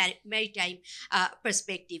 but from maritime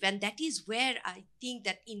perspective. And that is where I think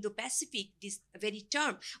that Indo-Pacific, this very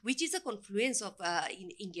term, which is a confluence of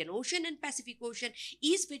Indian Ocean and Pacific Ocean,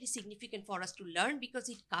 is very significant for us to learn, because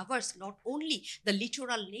it covers not only the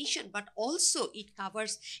littoral nation, but also it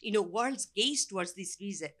covers world's gaze towards this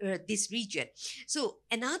region. So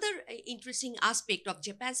another interesting aspect of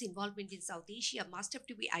Japan's involvement in South Asia must have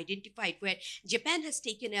to be identified, where Japan has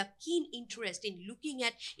taken a keen interest in looking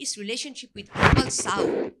at its relationship with global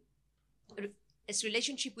South. Its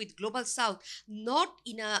relationship with global South, not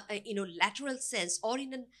in a lateral sense or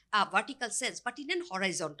in a vertical sense, but in an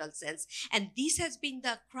horizontal sense. And this has been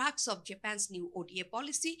the crux of Japan's new ODA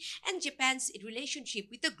policy and Japan's relationship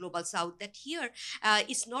with the global South, that here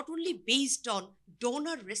is not only based on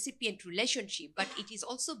donor-recipient relationship, but it is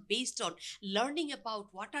also based on learning about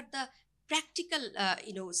what are the practical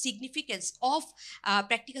significance of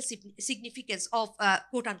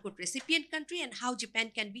quote unquote recipient country, and how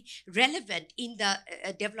Japan can be relevant in the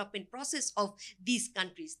development process of these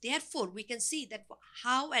countries. Therefore, we can see that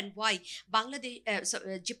how and why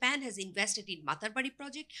Japan has invested in Matarbari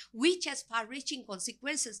project, which has far-reaching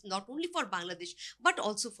consequences not only for Bangladesh but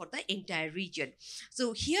also for the entire region.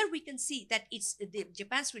 So here we can see that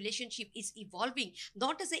Japan's relationship is evolving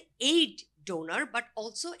not as an aid donor but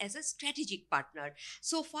also as a strategic partner.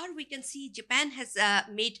 So far we can see Japan has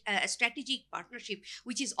made a strategic partnership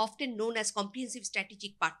which is often known as comprehensive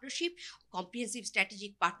strategic partnership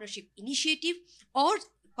initiative, or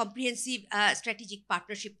comprehensive strategic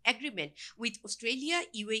partnership agreement with Australia,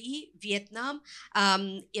 UAE, Vietnam,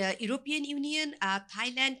 European Union,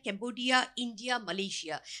 Thailand, Cambodia, India,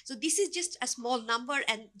 Malaysia. So this is just a small number,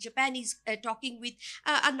 and Japan is talking with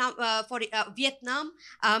for Vietnam.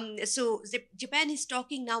 So Japan is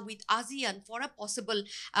talking now with ASEAN for a possible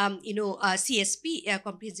CSP,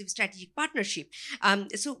 comprehensive strategic partnership.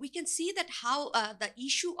 So we can see that how the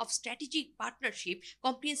issue of strategic partnership,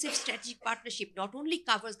 comprehensive strategic partnership, not only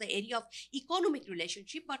covers covers the area of economic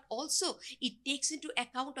relationship, but also it takes into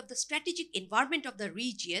account of the strategic environment of the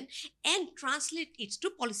region and translate it to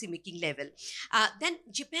policy making level. Then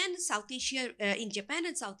in Japan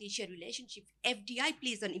and South Asia relationship, FDI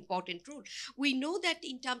plays an important role. We know that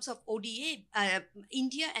in terms of ODA,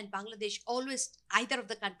 India and Bangladesh always, either of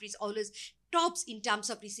the countries always tops in terms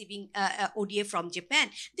of receiving ODA from Japan.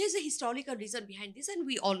 There's a historical reason behind this, and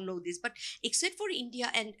we all know this. But except for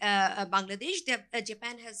India and Bangladesh,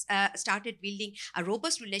 Japan has started building a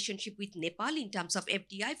robust relationship with Nepal in terms of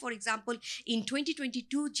FDI. For example, in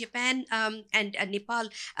 2022, Japan and Nepal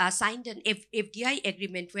signed an FDI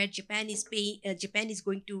agreement where Japan is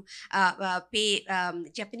going to pay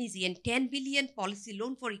Japanese yen 10 billion policy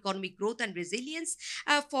loan for economic growth and resilience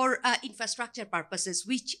for infrastructure purposes,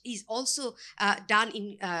 which is also done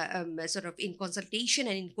in sort of in consultation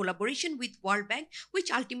and in collaboration with World Bank, which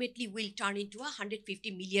ultimately will turn into a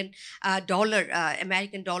 $150 million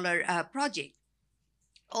American dollar project.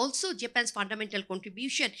 Also, Japan's fundamental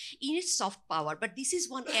contribution in its soft power. But this is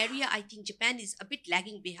one area I think Japan is a bit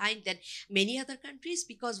lagging behind than many other countries,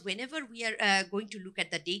 because whenever we are going to look at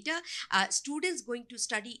the data, students going to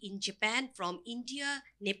study in Japan from India,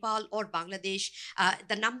 Nepal or Bangladesh,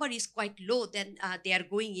 the number is quite low than they are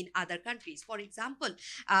going in other countries. For example,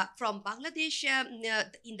 from Bangladesh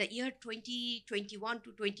in the year 2021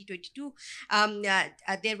 to 2022,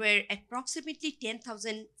 there were approximately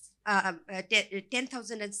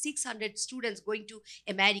 10,600 students going to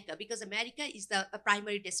America, because America is the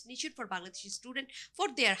primary destination for Bangladeshi students for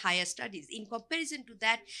their higher studies. In comparison to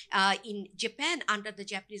that, in Japan, under the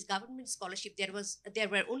Japanese government scholarship, there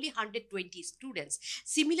were only 120 students.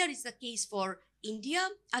 Similar is the case for India,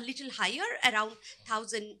 a little higher, around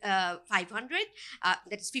 1,500,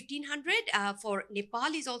 that is 1,500. For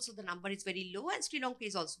Nepal is also the number is very low, and Sri Lanka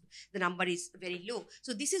is also the number is very low.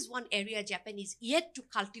 So this is one area Japan is yet to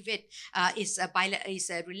cultivate its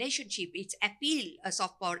relationship, its appeal,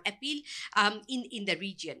 soft power appeal in the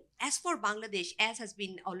region. As for Bangladesh, as has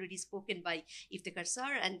been already spoken by Iftekhar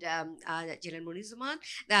sir and General Muniruzzaman,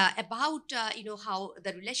 about how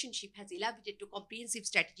the relationship has elevated to comprehensive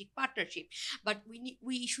strategic partnership. But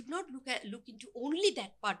we should not look into only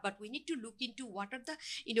that part, but we need to look into what are the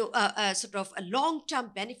sort of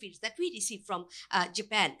long-term benefits that we receive from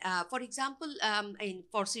Japan. For example,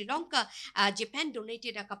 for Sri Lanka, Japan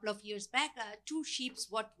donated a couple of years back 2 ships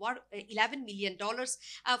worth $11 million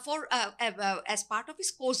for as part of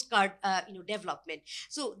its Coast Guard development.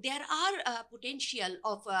 So there are potential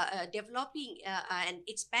of developing and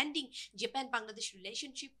expanding Japan-Bangladesh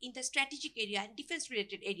relationship in the strategic area and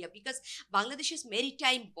defense-related area, because Bangladesh's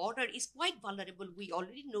maritime border is quite vulnerable. We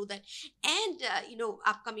already know that, and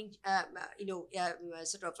upcoming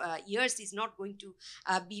sort of years is not going to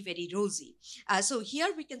be very rosy. So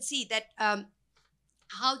here we can see that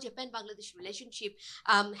how Japan-Bangladesh relationship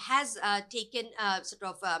has taken has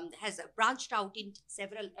branched out in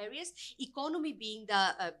several areas, economy being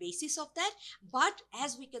the basis of that. But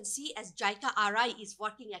as we can see, as JICA RI is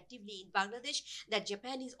working actively in Bangladesh, that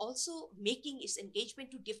Japan is also making its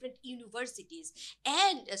engagement to different universities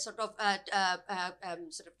and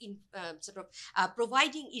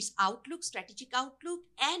providing its outlook, strategic outlook,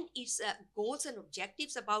 and its goals and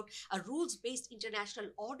objectives about a rules-based international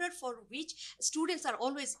order, for which students are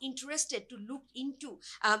always interested to look into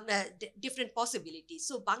different possibilities.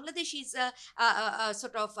 So Bangladesh is a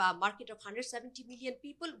sort of a market of 170 million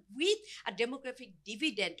people with a demographic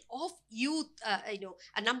dividend of youth,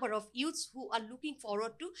 a number of youths who are looking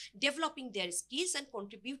forward to developing their skills and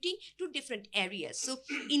contributing to different areas. So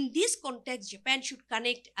in this context, Japan should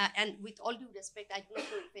connect, and with all due respect, I do not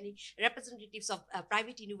know if any representatives of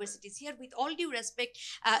private universities here, with all due respect,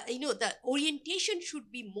 the orientation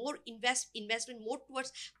should be more investment more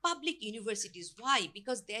towards public universities. Why?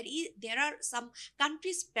 Because there are some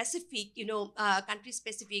country specific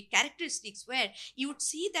characteristics where you would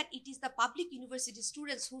see that it is the public university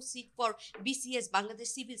students who seek for BCS, Bangladesh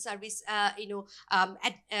Civil Service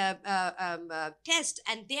test,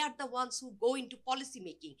 and they are the ones who go into policy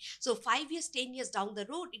making. So 5 years, 10 years down the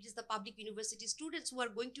road, it is the public university students who are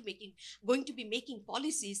going to be making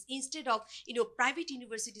policies, instead of private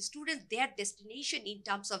university students. Their destination in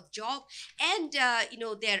terms of job and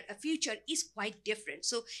their future is quite different.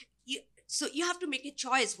 So So you have to make a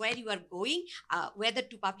choice where you are going, whether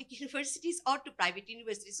to public universities or to private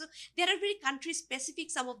universities. So there are very country-specific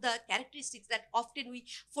some of the characteristics that often we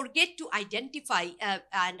forget to identify,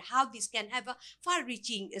 and how this can have a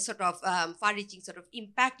far-reaching sort of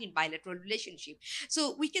impact in bilateral relationship.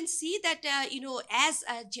 So we can see that as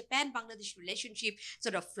Japan-Bangladesh relationship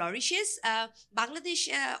sort of flourishes, Bangladesh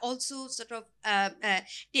also sort of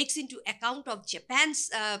takes into account of Japan's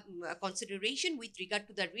consideration with regard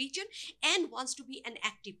to the region and wants to be an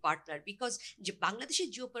active partner, because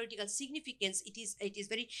Bangladesh's geopolitical significance, it is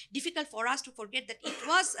very difficult for us to forget that it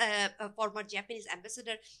was a former Japanese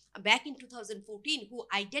ambassador back in 2014 who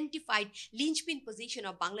identified linchpin position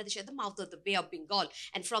of Bangladesh at the mouth of the Bay of Bengal.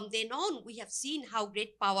 And from then on, we have seen how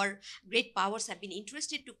great powers have been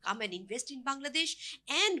interested to come and invest in Bangladesh,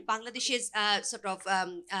 and Bangladesh's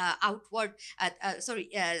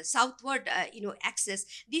southward access.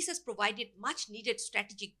 This has provided much needed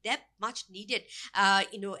strategic depth, much needed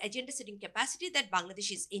agenda setting capacity that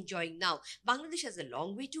Bangladesh is enjoying now. Bangladesh has a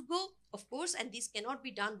long way to go, of course, and this cannot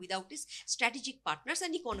be done without its strategic partners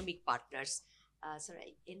and economic partners. Sorry,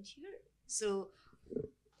 I end here. So,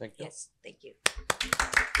 thank you. Yes, thank you.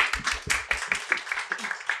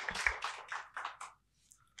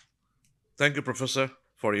 Thank you, Professor,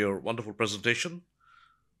 for your wonderful presentation.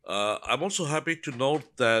 I'm also happy to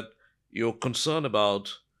note that your concern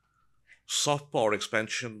about soft power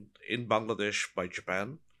expansion in Bangladesh by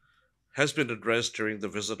Japan has been addressed during the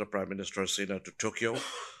visit of Prime Minister Hasina to Tokyo,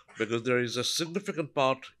 because there is a significant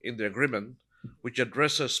part in the agreement which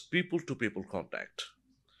addresses people-to-people contact.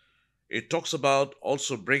 It talks about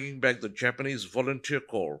also bringing back the Japanese volunteer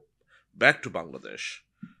corps back to Bangladesh.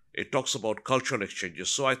 It talks about cultural exchanges.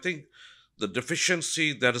 So I think the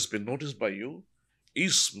deficiency that has been noticed by you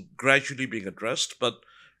is gradually being addressed, but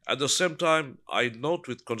at the same time, I note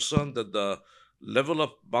with concern that the level of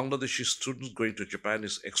Bangladeshi students going to Japan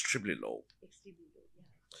is extremely low.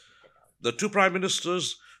 The two prime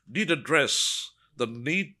ministers did address the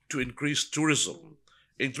need to increase tourism,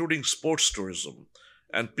 including sports tourism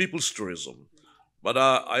and people's tourism. But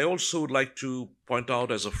I also would like to point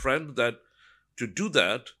out as a friend that to do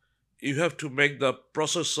that, you have to make the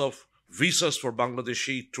process of visas for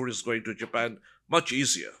Bangladeshi tourists going to Japan much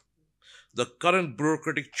easier. The current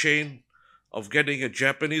bureaucratic chain of getting a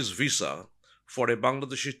Japanese visa for a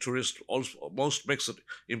Bangladeshi tourist almost makes it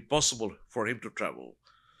impossible for him to travel.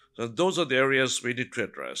 So those are the areas we need to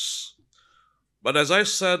address. But as I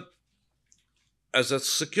said, as a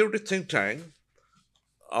security think tank,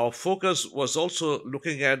 our focus was also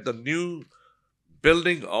looking at the new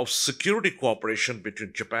building of security cooperation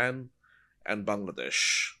between Japan and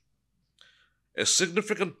Bangladesh. A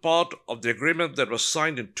significant part of the agreement that was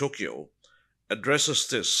signed in Tokyo addresses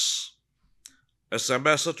this. As the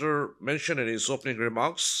ambassador mentioned in his opening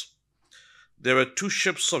remarks, there were two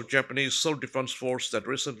ships of Japanese self-defense force that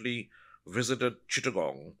recently visited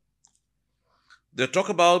Chittagong. They talk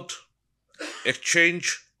about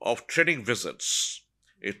exchange of training visits.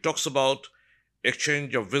 It talks about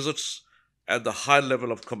exchange of visits at the high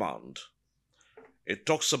level of command. It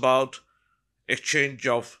talks about exchange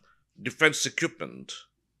of defense equipment.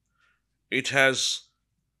 It has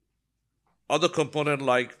other component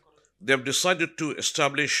like they've decided to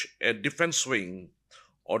establish a defense wing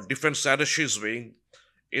or defense attaches wing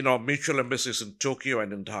in our mutual embassies in Tokyo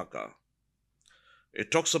and in Dhaka.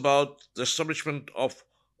 It talks about the establishment of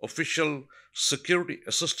official security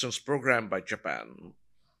assistance program by Japan.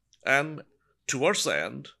 And towards the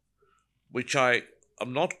end, which I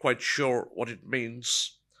am not quite sure what it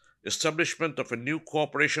means, establishment of a new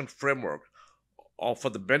cooperation framework for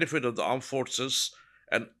the benefit of the armed forces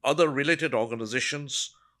and other related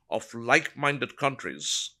organizations of like-minded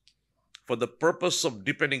countries for the purpose of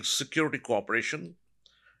deepening security cooperation,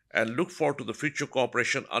 and look forward to the future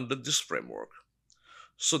cooperation under this framework.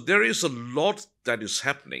 So there is a lot that is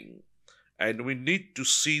happening, and we need to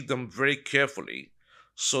see them very carefully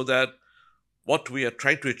so that what we are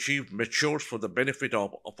trying to achieve matures for the benefit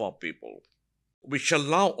of our people. We shall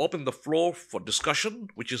now open the floor for discussion,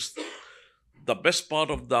 which is the best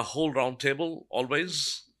part of the whole roundtable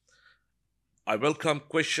always. I welcome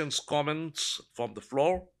questions, comments from the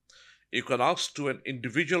floor. You can ask to an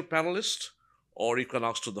individual panelist, or you can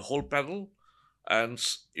ask to the whole panel. And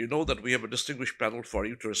you know that we have a distinguished panel for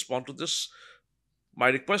you to respond to this. My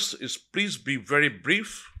request is please be very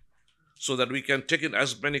brief so that we can take in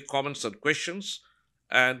as many comments and questions,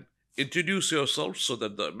 and introduce yourself so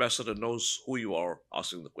that the ambassador knows who you are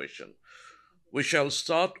asking the question. We shall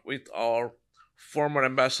start with our former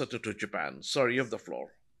ambassador to Japan. Sir, you have the floor.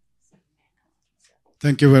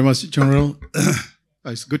 Thank you very much, General.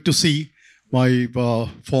 It's good to see my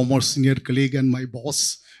former senior colleague and my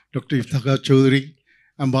boss, Dr. Iftekhar Chowdhury,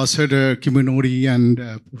 Ambassador Kiminori, and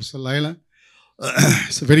Professor Laila.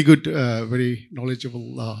 It's a very good, very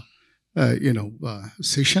knowledgeable,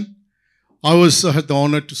 session. I had the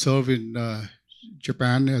honor to serve in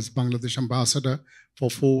Japan as Bangladesh ambassador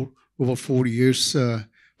for over 4 years,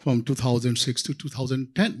 from 2006 to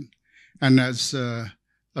 2010. And as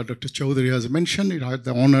Dr. Chowdhury has mentioned, I had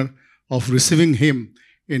the honor of receiving him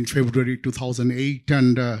in February 2008,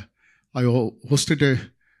 and I hosted a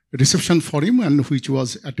reception for him, and which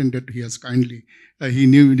was attended. He has kindly,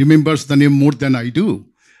 remembers the name more than I do.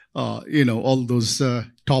 All those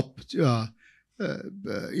top,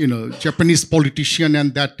 Japanese politician,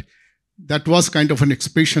 and that was kind of an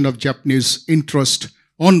expression of Japanese interest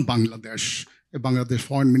on Bangladesh. A Bangladesh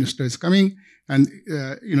foreign minister is coming, and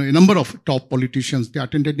a number of top politicians they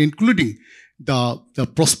attended, including the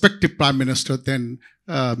prospective prime minister then,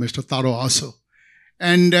 Mr. Taro Aso.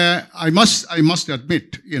 And I must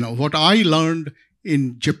admit, what I learned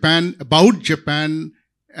in Japan about Japan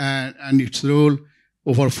and its role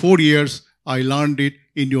over 4 years, I learned it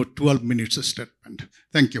in your 12 minutes statement.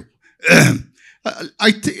 Thank you.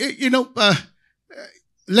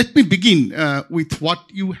 Let me begin with what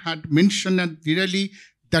you had mentioned, and really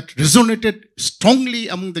that resonated strongly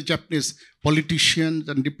among the Japanese politicians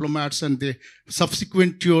and diplomats, and the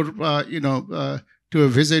subsequent to your, to a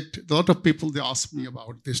visit, a lot of people, they asked me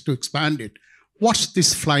about this to expand it. What's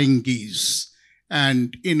this flying geese?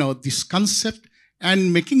 And, this concept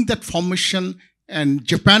and making that formation, and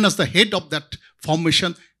Japan as the head of that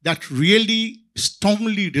formation, that really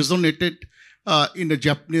strongly resonated in the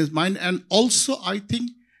Japanese mind. And also, I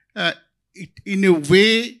think, in a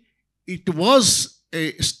way, it was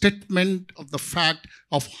a statement of the fact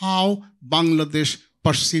of how Bangladesh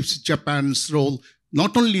perceives Japan's role,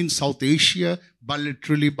 not only in South Asia,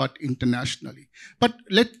 bilaterally, but internationally. But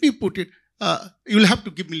let me put it, you'll have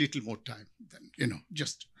to give me a little more time, then,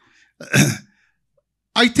 just.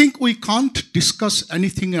 I think we can't discuss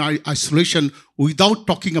anything in isolation without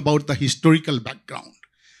talking about the historical background.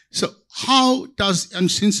 So how does,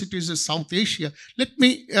 and since it is a South Asia, let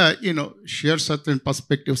me, share certain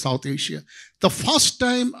perspective of South Asia. The first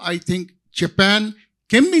time I think Japan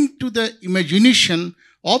came into the imagination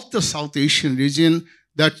of the South Asian region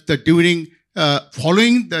that during,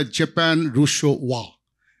 following the Japan-Russo War,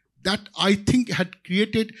 that I think had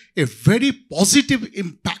created a very positive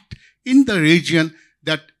impact in the region,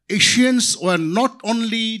 that Asians were not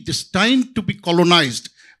only destined to be colonized,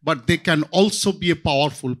 but they can also be a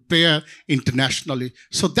powerful player internationally.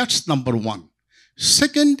 So that's number one.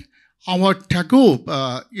 Second, our Tagore,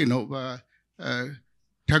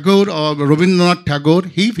 Rabindranath Tagore,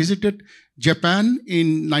 he visited Japan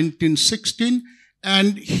in 1916,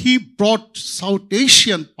 and he brought South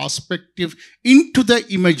Asian perspective into the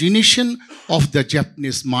imagination of the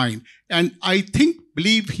Japanese mind. And I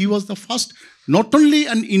believe he was the first, not only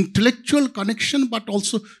an intellectual connection, but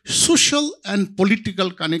also social and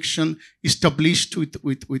political connection established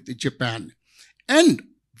with Japan. And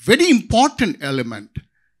very important element,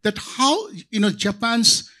 that how,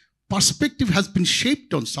 Japan's perspective has been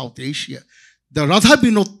shaped on South Asia. The Radha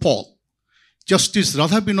Binod Paul, Justice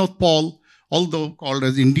Radha Binod Paul, although called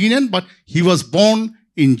as Indian, but he was born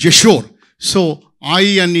in Jeshore. So I,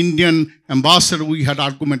 an Indian ambassador, we had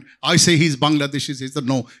argument. I say he's Bangladeshi. He said,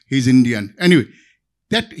 no, he's Indian. Anyway,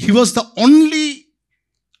 that he was the only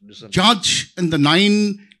judge in the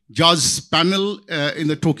 9-judge panel in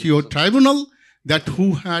the Tokyo Tribunal that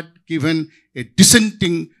who had given a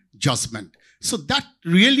dissenting judgment. So that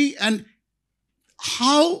really, and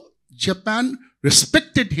how Japan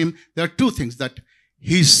respected him, there are two things, that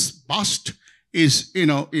his bust is,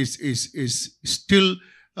 is still,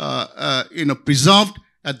 preserved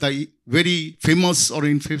at the very famous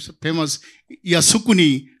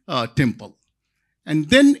Yasukuni temple. And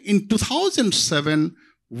then in 2007,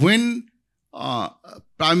 when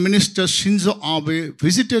Prime Minister Shinzo Abe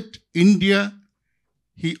visited India,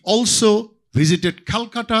 he also visited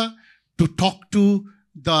Calcutta to talk to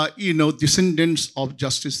the, descendants of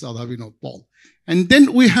Justice Radha Binod Paul. And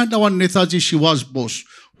then we had our Netaji Subhash Bose,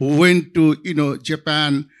 who went to,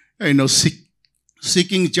 Japan,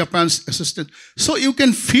 seeking Japan's assistance. So you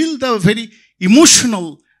can feel the very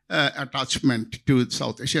emotional attachment to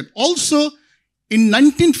South Asia. Also, in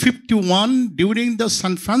 1951, during the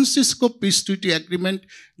San Francisco Peace Treaty Agreement,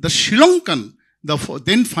 the Sri Lankan, the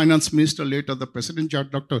then finance minister, later the president,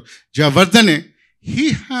 Dr. Jayawardene,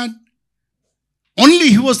 he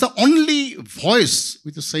was the only voice,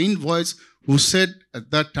 with the sane voice, who said at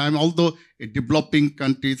that time, although a developing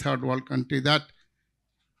country, third world country, that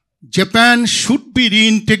Japan should be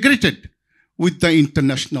reintegrated with the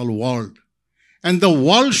international world. And the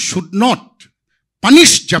world should not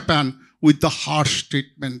punish Japan with the harsh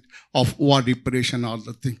treatment of war reparation or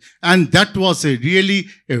the thing. And that was really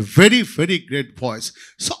a very, very great voice.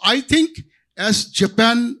 So I think as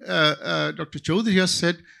Japan, Dr. Chowdhury has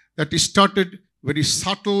said, that it started very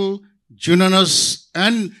subtle, generous,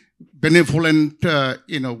 and benevolent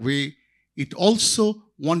in a way. It also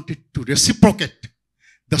wanted to reciprocate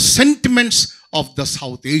the sentiments of the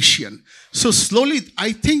South Asian. So slowly,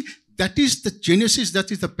 I think that is the genesis,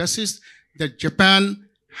 that is the basis that Japan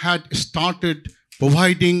had started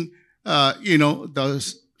providing,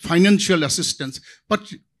 the financial assistance. But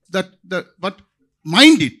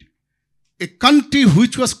mind it, a country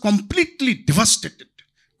which was completely devastated,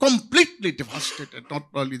 not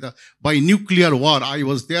only by nuclear war. I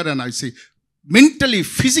was there, and I say, mentally,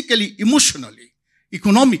 physically, emotionally,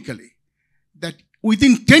 economically, that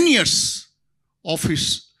within 10 years of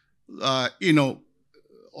his,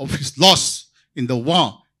 of his loss in the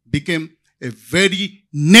war, became a very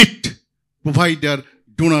net provider,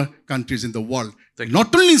 donor countries in the world.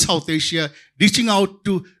 Not only in South Asia, reaching out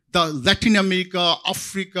to the Latin America,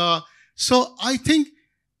 Africa. So I think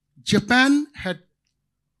Japan had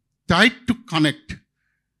tried to connect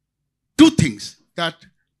two things: that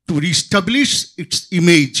to reestablish its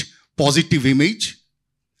image, positive image,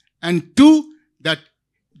 and two, that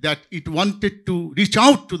it wanted to reach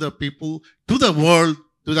out to the people, to the world,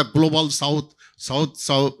 to the global south,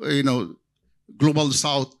 global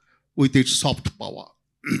south with its soft power.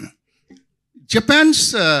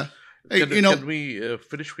 Japan's, Can we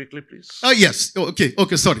finish quickly, please? Yes. Okay.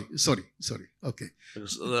 Sorry. Okay.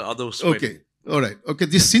 Because the others. Okay. All right. Okay.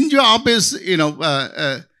 This Shinzo Abe's,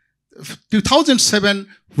 2007,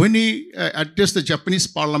 when he addressed the Japanese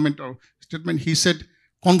parliament or statement, he said,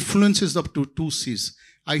 confluences of two seas.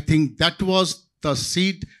 I think that was the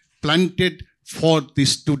seed planted for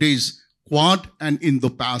this today's Quad and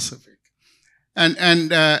Indo-Pacific.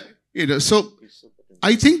 So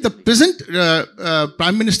I think the present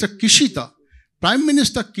Prime Minister Kishida,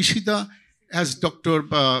 as Dr.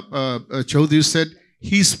 Chowdhury said,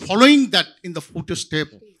 he's following that in the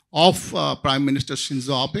footsteps of Prime Minister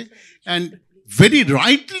Shinzo Abe, and very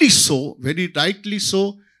rightly so,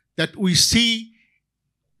 that we see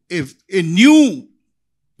a new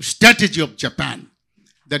strategy of Japan,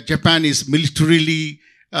 that Japan is militarily,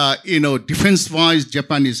 defense-wise,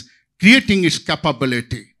 Japan is creating its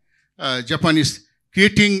capability. Japan is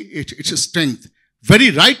creating its strength. Very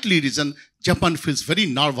rightly reason, Japan feels very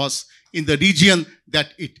nervous in the region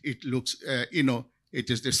that it looks, it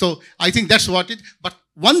is there. So I think that's what it, but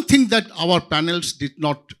one thing that our panels did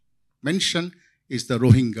not mention is the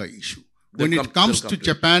Rohingya issue. When it comes to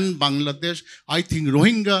Japan, Bangladesh, I think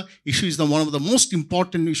Rohingya issue is one of the most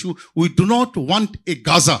important issues. We do not want a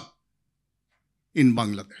Gaza in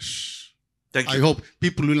Bangladesh. Thank you. I hope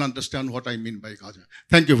people will understand what I mean by Gaza.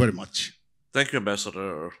 Thank you very much. Thank you,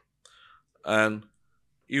 Ambassador. And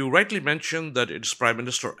you rightly mentioned that it's Prime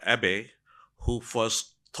Minister Abe who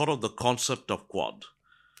first thought of the concept of Quad.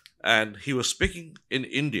 And he was speaking in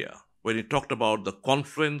India when he talked about the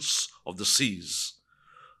confluence of the seas.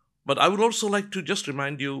 But I would also like to just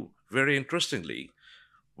remind you, very interestingly,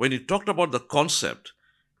 when he talked about the concept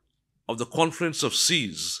of the confluence of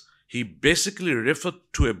seas, he basically referred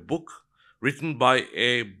to a book written by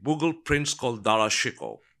a Mughal prince called Dara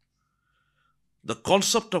Shikoh. The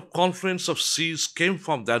concept of confluence of seas came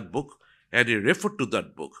from that book, and he referred to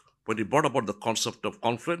that book when he brought about the concept of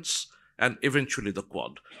confluence and eventually the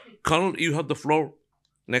Quad. Colonel, you have the floor.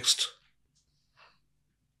 Next.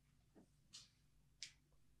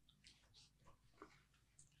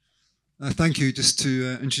 Thank you. Just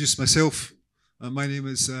to introduce myself, my name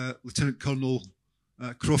is Lieutenant Colonel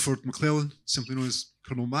Crawford McClellan, simply known as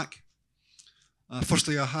Colonel Mac.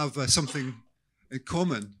 Firstly, I have something in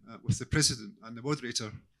common with the President and the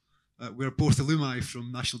moderator. We're both alumni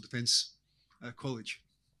from National Defence College.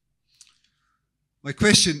 My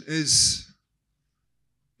question is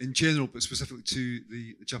in general, but specifically to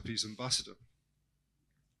the Japanese ambassador.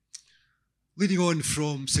 Leading on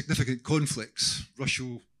from significant conflicts,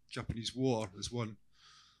 Russo-Japanese War is one,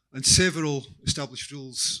 and several established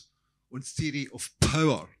rules on theory of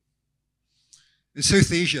power. In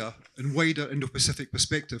South Asia and wider Indo-Pacific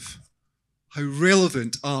perspective, how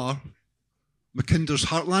relevant are Mackinder's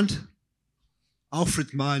Heartland,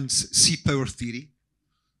 Alfred Mann's Sea Power Theory,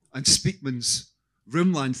 and Speakman's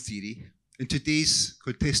Rimland Theory in today's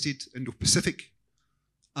contested Indo-Pacific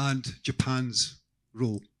and Japan's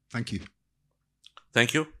role? Thank you.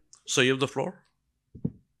 Thank you. So you have the floor.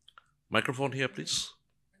 Microphone here, please.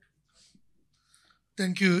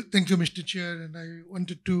 Thank you, Mr. Chair. And I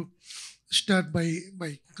wanted to start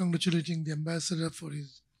by congratulating the ambassador for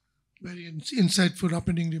his very insightful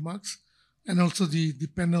opening remarks, and also the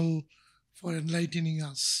panel for enlightening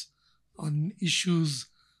us on issues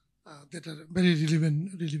that are very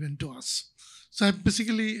relevant to us. So I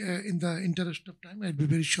basically, in the interest of time, I'll be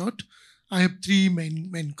very short. I have three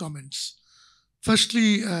main comments.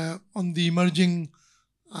 Firstly, on the emerging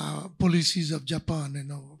policies of Japan,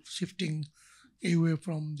 shifting away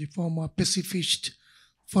from the former pacifist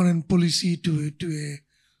foreign policy to a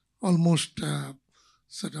almost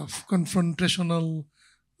sort of confrontational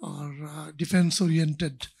or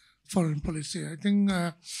defense-oriented foreign policy. I think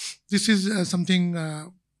this is something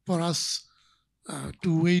for us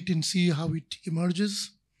to wait and see how it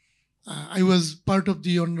emerges. I was part of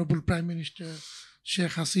the Honorable Prime Minister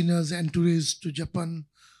Sheikh Hasina's entourage to Japan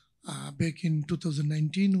back in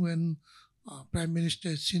 2019 when Prime Minister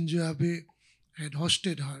Shinzo Abe had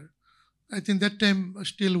hosted her. I think that time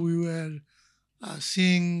still we were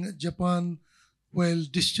seeing Japan while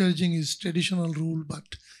discharging its traditional role,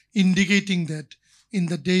 but indicating that in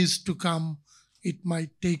the days to come, it might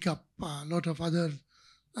take up a lot of other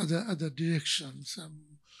directions.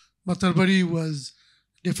 Matarbari was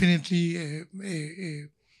definitely a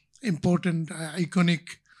important,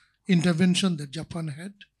 iconic intervention that Japan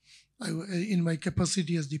had. In my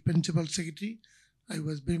capacity as the principal secretary, I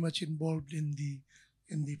was very much involved in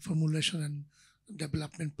the formulation and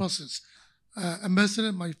development process.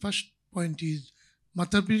 Ambassador, my first point is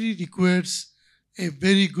Matarbari requires a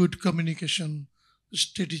very good communication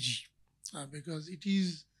strategy because it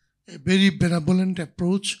is a very benevolent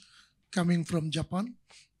approach coming from Japan,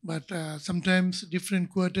 but sometimes different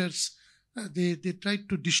quarters, they try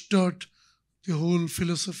to distort the whole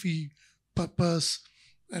philosophy, purpose,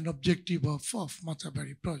 and objective of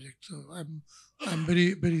Matarbari project. So I'm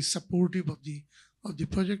very supportive of the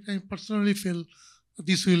project. I personally feel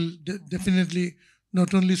this will definitely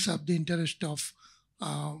not only serve the interest of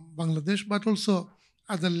Bangladesh, but also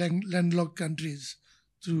other landlocked countries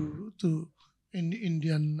through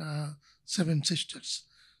Indian Seven Sisters.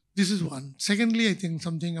 This is one. Secondly, I think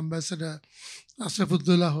something Ambassador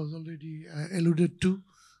Asrafudullah has already alluded to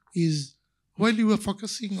is while you were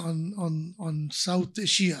focusing on South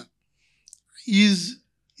Asia, is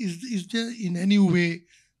there in any way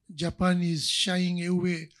Japan is shying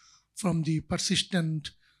away from the persistent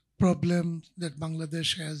problem that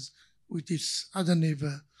Bangladesh has with its other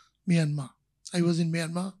neighbor, Myanmar? I was in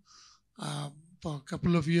Myanmar for a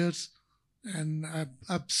couple of years, and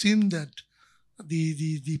I've seen that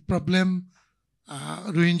the problem,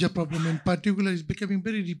 Rohingya problem in particular, is becoming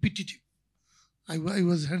very repetitive. I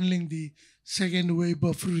was handling the second wave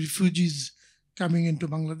of refugees coming into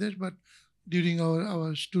Bangladesh, but during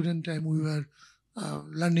our student time, we were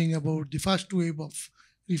learning about the first wave of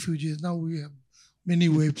refugees. Now we have many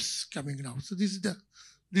waves coming now. So this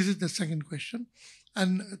is the second question.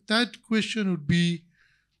 And third question would be,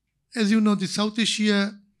 as you know, the South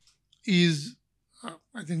Asia is,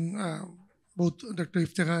 I think, both Dr.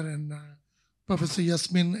 Iftekhar and Professor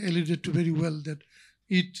Yasmin alluded to very well that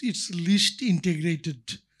it's least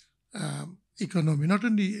integrated economy, not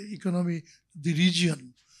only economy, the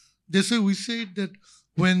region. We said that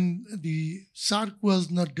when the SARC was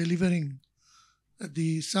not delivering,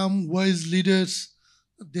 some wise leaders,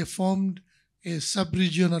 they formed a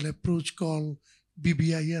sub-regional approach called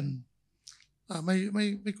BBIN.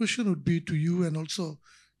 My question would be to you and also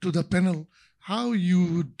to the panel, how you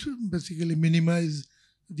would basically minimize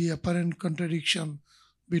the apparent contradiction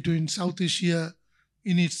between South Asia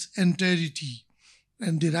in its entirety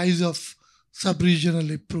and the rise of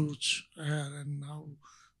sub-regional approach, and how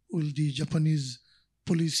will the Japanese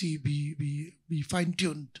policy be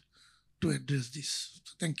fine-tuned to address this?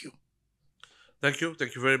 So thank you. Thank you.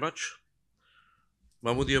 Thank you very much.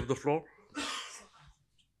 Mahmood, you have the floor.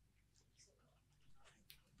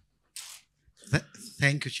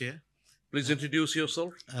 Thank you, Chair. Please introduce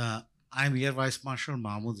yourself. I'm Air Vice Marshal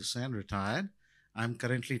Mahmood Hussain, retired. I'm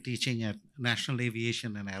currently teaching at National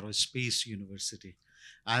Aviation and Aerospace University.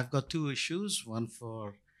 I've got two issues, one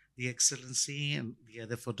for the Excellency and the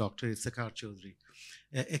other for Dr. Iftekhar Chowdhury.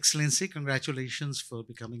 Excellency, congratulations for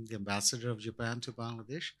becoming the Ambassador of Japan to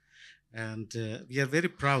Bangladesh. And we are very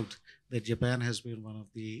proud that Japan has been one of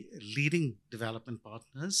the leading development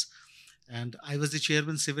partners. And I was the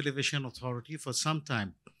Chairman Civil Aviation Authority for some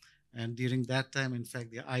time. And during that time, in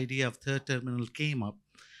fact, the idea of third terminal came up.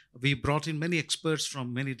 We brought in many experts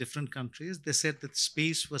from many different countries. They said that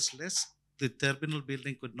space was less. The terminal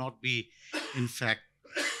building could not be, in fact,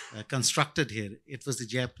 constructed here. It was the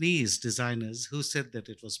Japanese designers who said that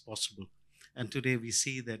it was possible. And today we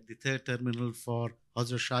see that the third terminal for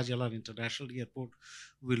Hazrat Shah Jalan International Airport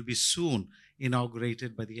will be soon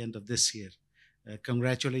inaugurated by the end of this year.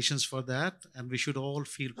 Congratulations for that, and we should all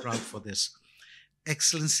feel proud for this.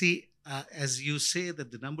 Excellency, as you say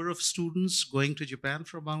that the number of students going to Japan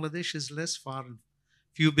from Bangladesh is less, far and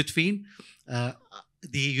few between. The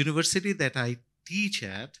university that I teach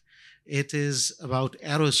at, it is about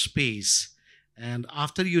aerospace. And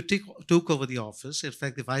after you took over the office, in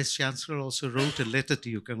fact, the Vice Chancellor also wrote a letter to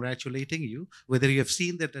you congratulating you, whether you have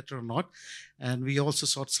seen that letter or not. And we also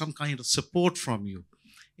sought some kind of support from you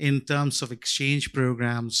in terms of exchange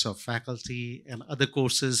programs of faculty and other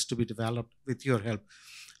courses to be developed with your help.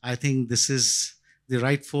 I think this is the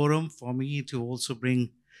right forum for me to also bring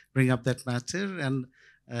up that matter. And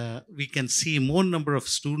we can see more number of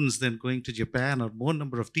students than going to Japan, or more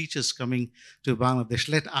number of teachers coming to Bangladesh.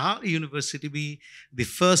 Let our university be the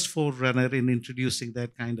first forerunner in introducing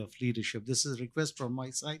that kind of leadership. This is a request from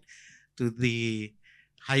my side to the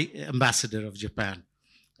High Ambassador of Japan,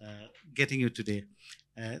 getting you today.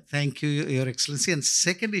 Thank you, Your Excellency. And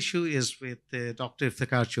second issue is with Dr.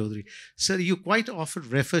 Iftekhar Chowdhury. Sir, you quite often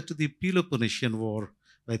refer to the Peloponnesian War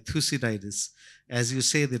by Thucydides. As you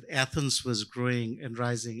say that Athens was growing and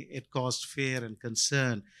rising, it caused fear and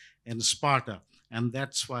concern in Sparta. And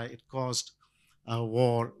that's why it caused a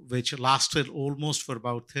war which lasted almost for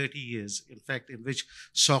about 30 years, in fact, in which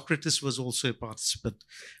Socrates was also a participant.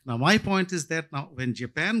 Now, my point is that now when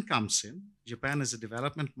Japan comes in, Japan is a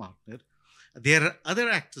development partner, there are other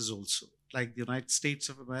actors also, like the United States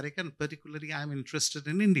of America, and particularly I'm interested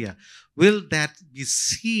in India. Will that be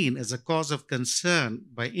seen as a cause of concern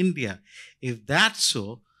by India? If that's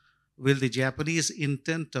so, will the Japanese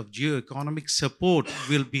intent of geo-economic support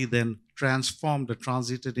will be then transformed or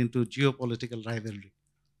transited into geopolitical rivalry?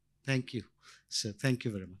 Thank you, sir. Thank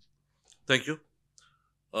you very much. Thank you.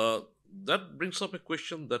 That brings up a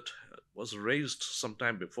question that was raised some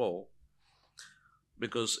time before,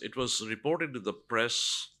 because it was reported in the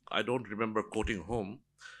press, I don't remember quoting whom,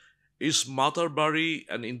 is Matarbari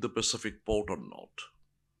an Indo-Pacific port or not?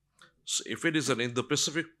 So if it is an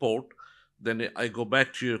Indo-Pacific port, then I go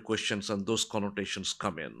back to your questions and those connotations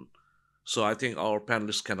come in. So I think our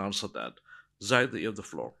panelists can answer that. Zaid, you have the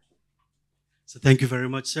floor. So thank you very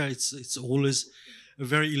much, sir. It's always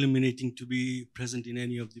very illuminating to be present in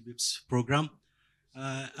any of the BIPSS program.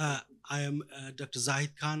 I am Dr.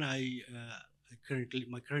 Zahid Khan.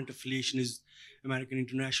 My current affiliation is American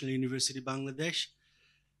International University, Bangladesh.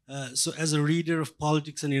 So as a reader of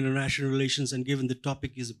politics and international relations, and given the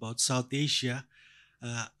topic is about South Asia,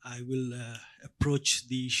 I will approach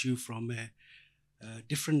the issue from a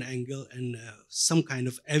different angle and some kind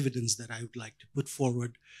of evidence that I would like to put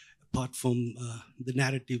forward apart from the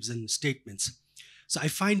narratives and statements. So I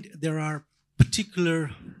find there are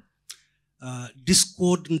particular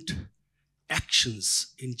discordant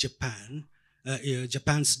actions in Japan,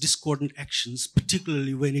 Japan's discordant actions,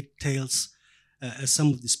 particularly when it tells, as some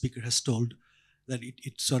of the speaker has told, that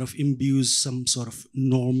it sort of imbues some sort of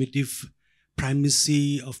normative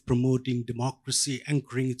primacy of promoting democracy,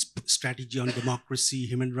 anchoring its strategy on democracy,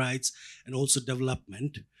 human rights, and also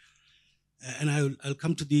development. And I'll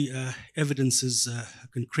come to the evidences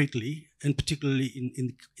concretely, and particularly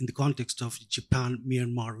in the context of the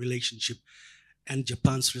Japan-Myanmar relationship and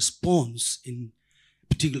Japan's response,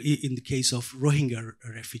 particularly in the case of Rohingya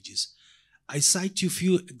refugees. I cite you a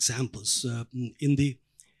few examples.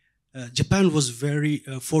 Japan was very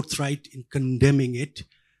forthright in condemning it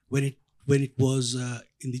when it was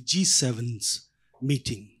in the G7's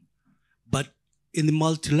meeting. But in the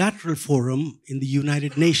multilateral forum in the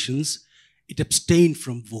United Nations, it abstained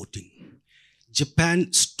from voting.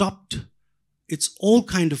 Japan stopped its all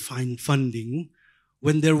kind of funding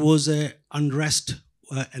when there was an unrest,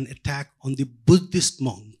 an attack on the Buddhist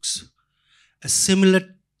monks. A similar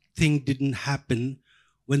thing didn't happen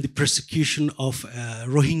when the persecution of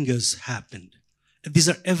Rohingyas happened. These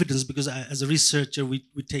are evidence because as a researcher, we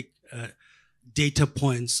take data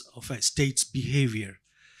points of a state's behavior.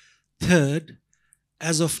 Third,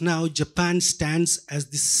 as of now, Japan stands as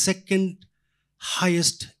the second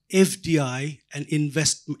highest FDI and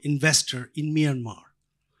investor in Myanmar.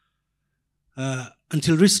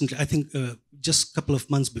 Until recently, I think just a couple of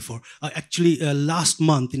months before, actually last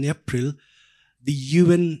month in April, the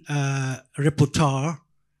UN rapporteur,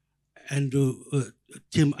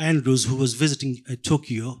 Tim Andrews, who was visiting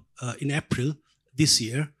Tokyo in April this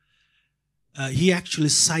year, he actually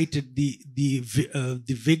cited the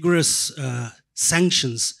vigorous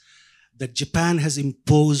sanctions that Japan has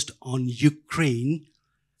imposed on Ukraine.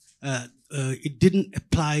 It didn't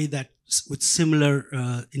apply that with similar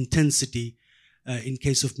intensity in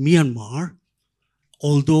case of Myanmar.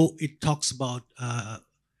 although it talks about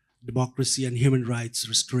democracy and human rights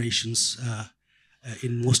restorations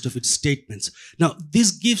in most of its statements. Now,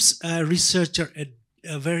 this gives a researcher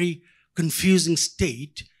a very confusing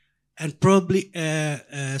state, and probably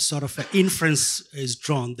a sort of an inference is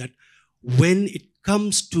drawn that when it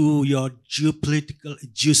comes to your geopolitical,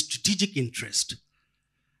 geostrategic interest,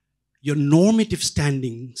 your normative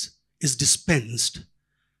standings is dispensed,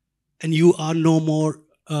 and you are no more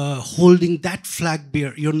holding that flag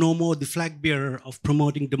bearer. You're no more the flag bearer of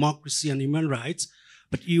promoting democracy and human rights,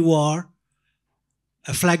 but you are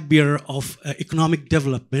a flag bearer of economic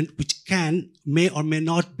development, which may or may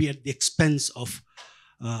not be at the expense of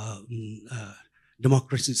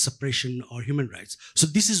democracy, suppression, or human rights. So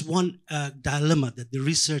this is one dilemma that the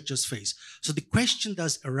researchers face. So the question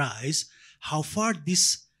does arise, how far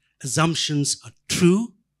these assumptions are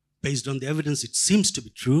true, based on the evidence it seems to be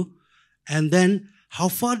true, and then how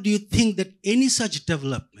far do you think that any such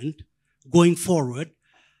development going forward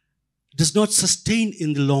does not sustain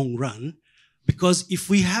in the long run? Because if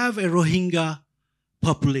we have a Rohingya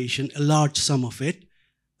population, a large sum of it,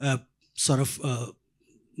 sort of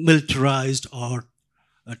militarized or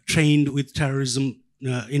trained with terrorism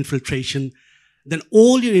infiltration, then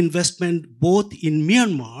all your investment both in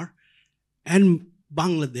Myanmar and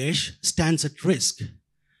Bangladesh stands at risk.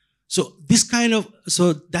 So this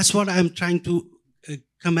so that's what I'm trying to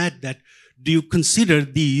come at, that do you consider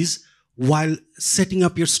these while setting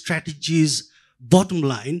up your strategies bottom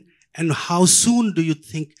line, and how soon do you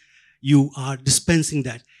think you are dispensing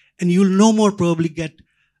that? And you'll no more probably get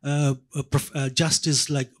Justice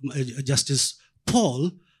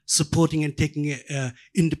Paul supporting and taking an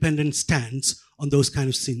independent stance on those kind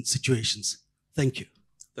of situations. Thank you.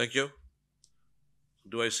 Thank you.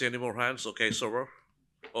 Do I see any more hands? Okay, sir.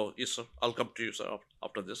 Oh, yes, sir. I'll come to you, sir,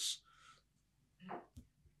 after this.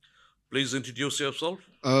 Please introduce yourself.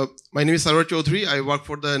 My name is Sarwar Chowdhury. I work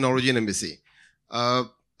for the Norwegian Embassy. My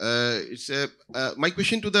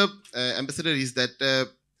question to the ambassador is that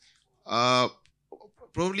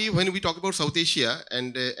probably when we talk about South Asia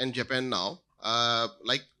and Japan now,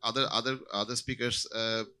 like other speakers,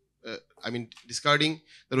 I mean, discarding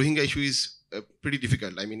the Rohingya issue is pretty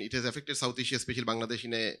difficult. I mean, it has affected South Asia, especially Bangladesh,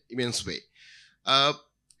 in an immense way.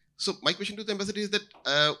 So my question to the ambassador is that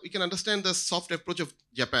we can understand the soft approach of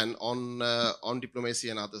Japan on diplomacy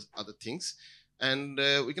and other things, and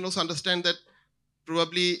we can also understand that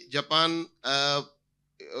probably Japan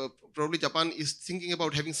is thinking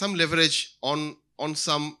about having some leverage on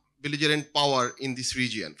some belligerent power in this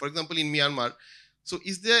region. For example, in Myanmar. So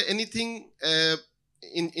is there anything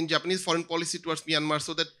in Japanese foreign policy towards Myanmar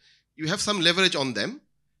so that you have some leverage on them,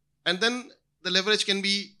 and then the leverage can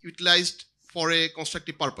be utilized for a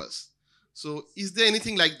constructive purpose? So is there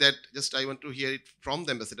anything like that? Just I want to hear it from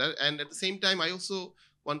the ambassador. And at the same time, I also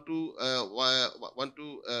want to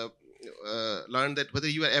learn that whether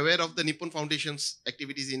you are aware of the Nippon Foundation's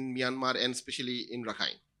activities in Myanmar and especially in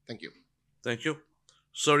Rakhine. Thank you. Thank you.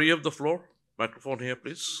 Sir, you have the floor. Microphone here,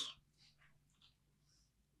 please.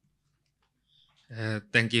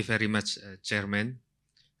 Thank you very much, Chairman.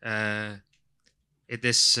 It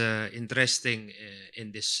is interesting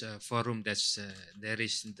in this forum that there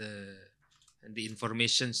is the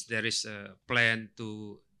informations, there is a plan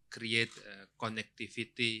to create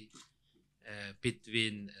connectivity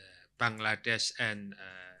between Bangladesh and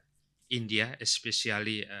India,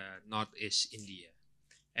 especially Northeast India.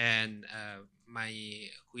 And my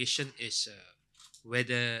question is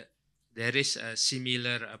whether there is a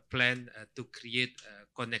similar plan to create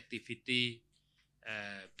connectivity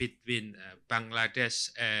between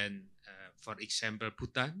Bangladesh and, for example,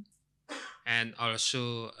 Bhutan, and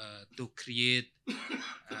also to create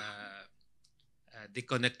the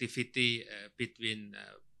connectivity between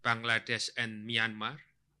Bangladesh and Myanmar.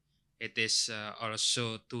 It is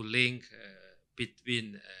also to link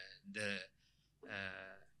between the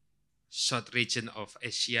South region of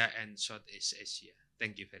Asia and Southeast Asia.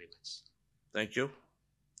 Thank you very much. Thank you.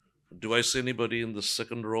 Do I see anybody in the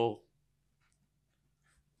second row?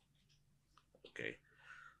 Okay.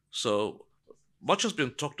 So much has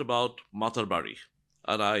been talked about Matarbari,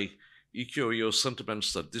 and I echo your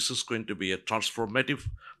sentiments that this is going to be a transformative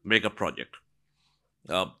mega project.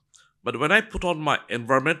 But when I put on my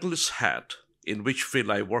environmentalist hat, in which field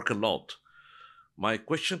I work a lot, my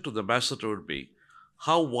question to the ambassador would be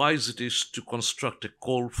how wise it is to construct a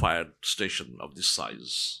coal-fired station of this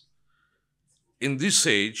size. In this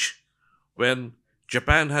age, when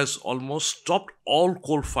Japan has almost stopped all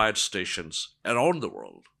coal-fired stations around the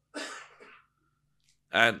world,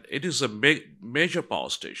 and it is a major power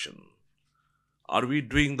station, are we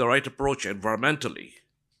doing the right approach environmentally?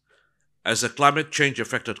 as a climate change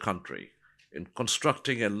affected country in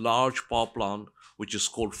constructing a large power plant which is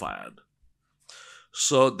coal fired.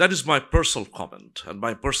 So that is my personal comment and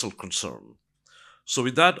my personal concern. So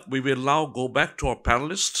with that, we will now go back to our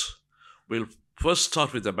panelists. We'll first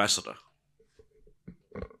start with the Ambassador.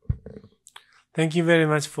 Thank you very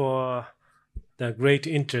much for the great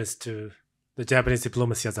interest to the Japanese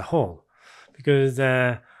diplomacy as a whole, because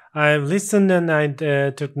I've listened and I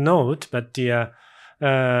took note, but your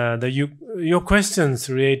questions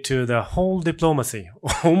relate to the whole diplomacy,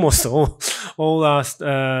 almost all our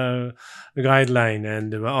guideline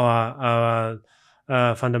and our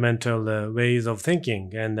fundamental ways of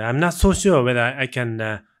thinking. And I'm not so sure whether I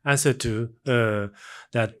can answer to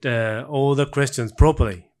that all the questions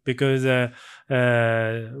properly, because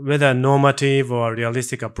whether normative or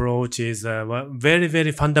realistic approach is a very,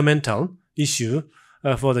 very fundamental issue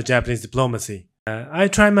for the Japanese diplomacy. I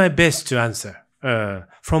try my best to answer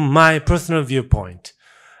from my personal viewpoint.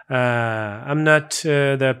 I'm not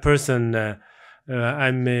the person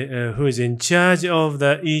who is in charge of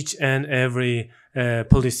the each and every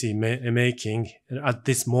policy making at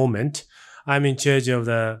this moment. I'm in charge of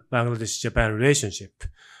the Bangladesh-Japan relationship.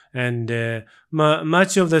 And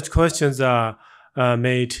much of the questions are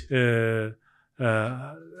made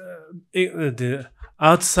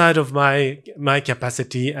outside of my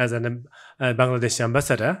capacity as an Bangladesh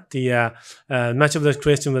ambassador. Much of the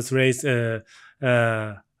question was raised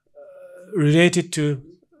related to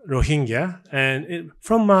Rohingya, and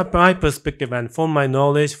from my perspective and from my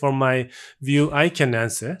knowledge, from my view, I can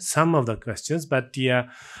answer some of the questions. But the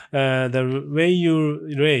way you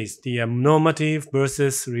raise the normative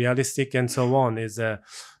versus realistic and so on is the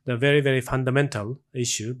very, very fundamental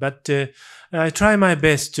issue. But I try my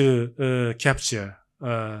best to capture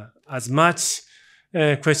as much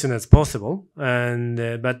question as possible. And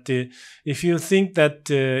but if you think that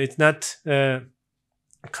it's not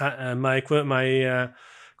my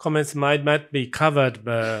comments might be covered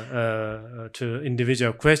to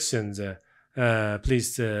individual questions,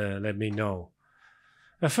 please let me know.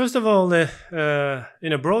 First of all, in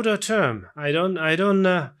a broader term, I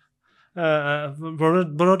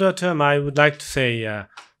would like to say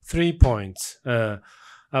 3 points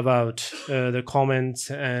about the comments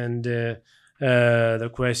and the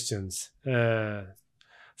questions.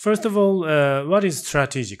 First of all, what is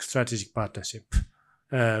strategic partnership?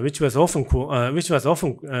 Which was often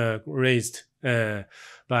raised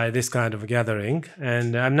by this kind of gathering,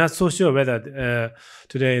 and I'm not so sure whether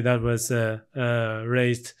today that was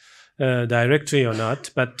raised directly or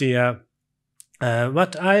not. But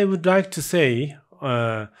what I would like to say,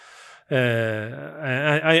 I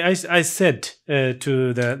said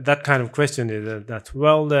to that kind of question is that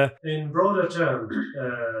in broader term,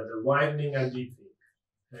 the widening and deepening,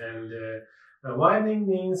 and widening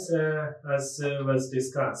means, as was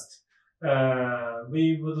discussed,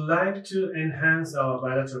 we would like to enhance our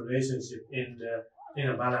bilateral relationship in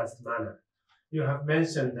a balanced manner. You have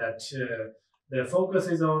mentioned that the focus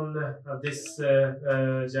is on this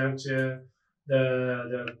juncture,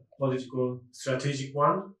 the political strategic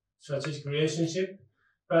relationship.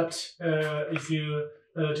 But if you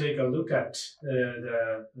take a look at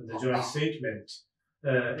the joint statement,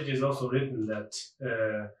 it is also written that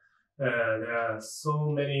there are so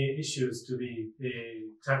many issues to be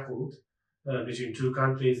tackled between two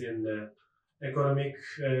countries in economic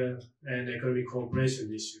and economic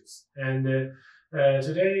cooperation issues. And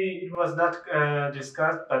today it was not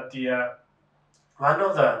discussed, but one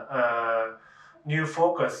of the new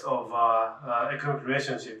focus of our economic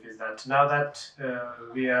relationship is that now that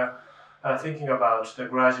we are thinking about the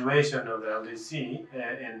graduation of the LDC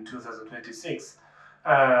in 2026,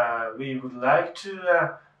 we would like to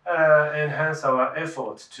enhance our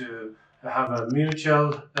efforts to have a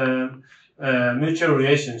mutual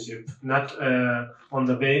relationship, not on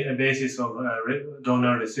the basis of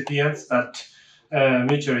donor recipients, but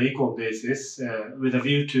mutual equal basis, with a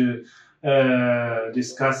view to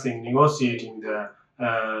negotiating the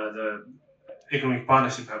economic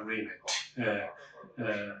partnership agreement,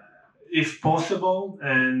 if possible,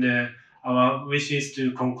 and our wish is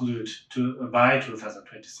to conclude by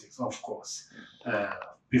 2026, of course,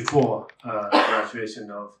 before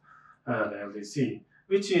graduation of the LDC,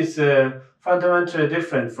 which is fundamentally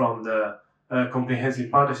different from the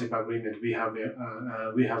comprehensive partnership agreement we have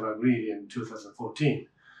agreed in 2014,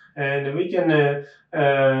 and we can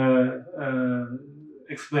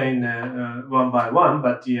explain one by one.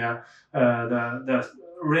 But the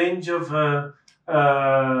range of the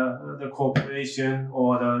cooperation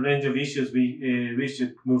or the range of issues we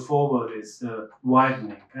should move forward is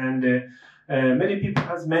widening, and many people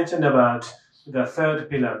have mentioned about the third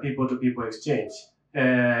pillar, people-to-people exchange.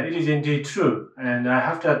 It is indeed true, and I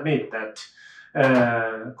have to admit that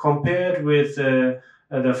compared with the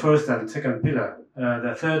first and second pillar,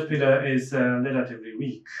 the third pillar is relatively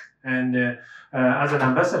weak. And as an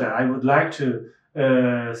ambassador, I would like to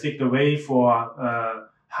seek the way for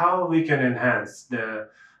how we can enhance the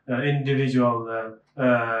individual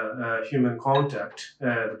human contact,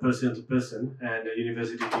 the person to person, and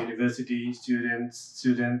university to university,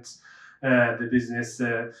 students, the business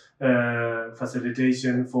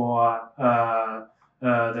facilitation for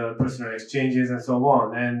the personal exchanges and so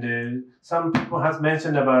on. And some people have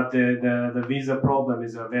mentioned about the visa problem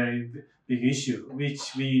is a very big issue,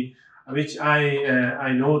 which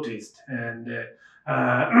I noticed. And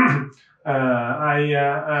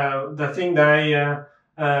the thing that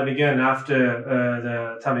I began after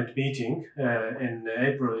the summit meeting in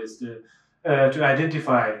April is to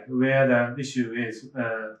identify where the issue is,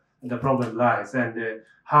 the problem lies, and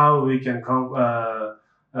how we can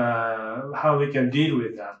deal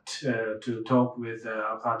with that, to talk with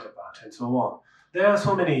our counterpart and so on. There are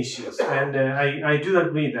so many issues, and I do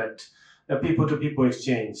agree that the people-to-people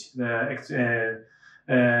exchange,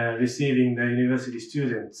 receiving the university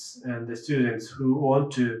students and the students who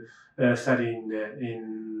want to study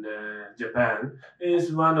in Japan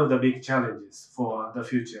is one of the big challenges for the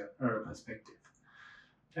future perspective.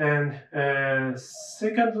 And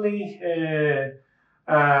secondly,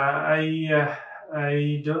 I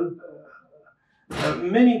don't.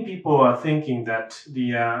 Many people are thinking that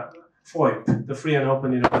the FOIP, the Free and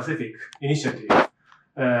Open Indo-Pacific Initiative,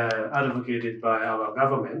 advocated by our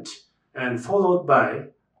government and followed by,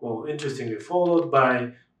 well, interestingly, followed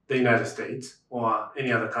by the United States or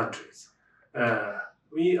any other countries.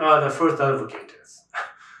 We are the first advocates.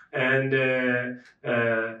 And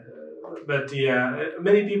but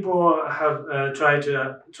many people have tried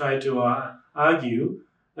to argue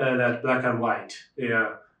that black and white, they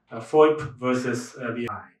are FOIP versus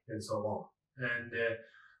BI and so on. And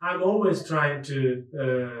I'm always trying to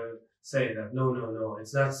say that no,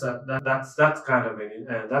 it's that's that kind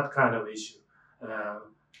of issue.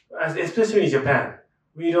 Especially Japan,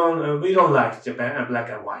 we don't like Japan black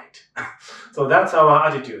and white. So that's our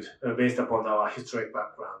attitude based upon our historic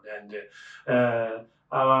background. And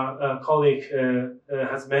our colleague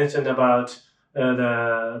has mentioned about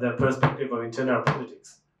the perspective of internal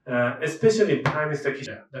politics, especially Prime Minister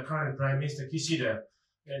Kishida. The current Prime Minister Kishida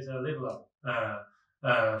is a liberal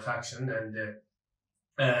faction, and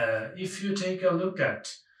if you take a look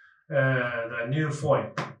at the new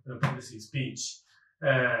FOIP, the policy speech,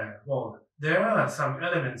 well, there are some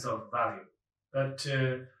elements of value, but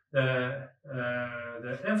the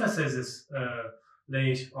emphasis is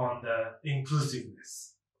laid on the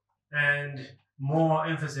inclusiveness and more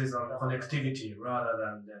emphasis on connectivity rather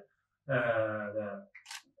than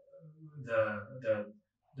the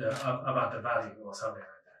about the value or something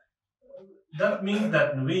like that. That means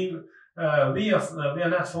that we are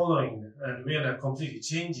not following, and we are not completely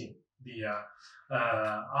changing the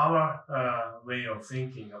our way of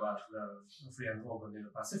thinking about the free and open in the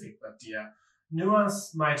Pacific, but the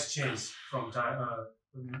nuance might change from time,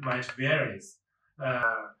 might varies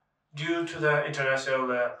due to the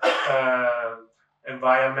international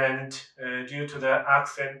environment, due to the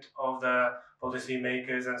accent of the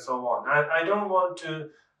policymakers and so on. I don't want to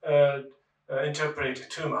interpret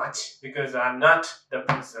too much because I'm not the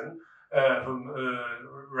person who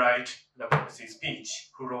wrote the policy speech,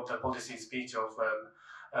 of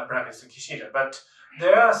Prime Minister Kishida. But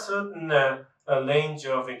there are certain range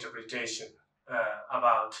of interpretation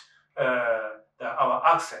about our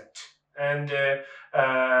accent, and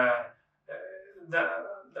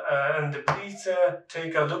please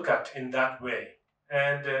take a look at in that way.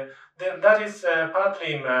 And that is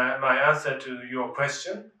partly my answer to your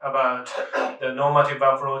question about the normative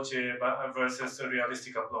approach versus a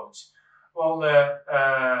realistic approach. Well,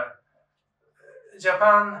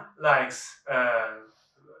 Japan likes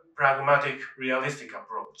pragmatic, realistic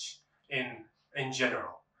approach in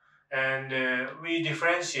general, and we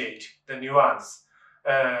differentiate the nuance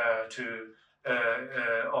of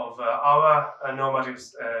our normative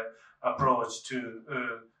approach to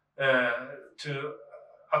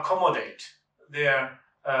accommodate their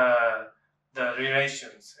the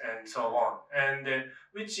relations and so on, and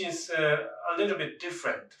which is a little bit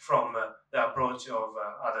different from the approach of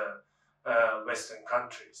other Western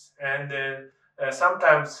countries. And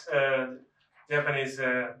sometimes Japanese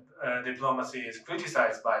diplomacy is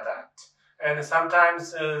criticized by that, and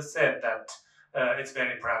sometimes said that it's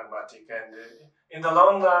very pragmatic. And in the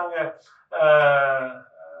long run,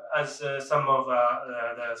 as some of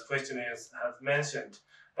the questioners have mentioned,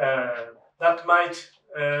 that might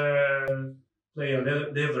play a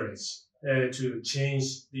leverage to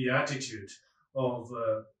change the attitude of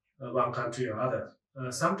one country or other.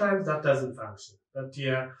 Sometimes that doesn't function, but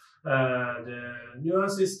yeah, the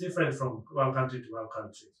nuance is different from one country to one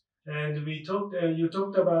country. And we talked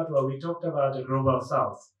about the global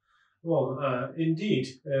south. Well, indeed,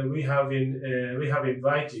 we have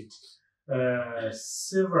invited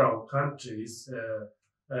several countries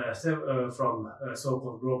from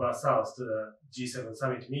so-called global south to the G7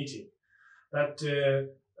 summit meeting, but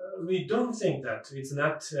we don't think that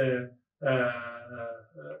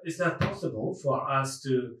it's not possible for us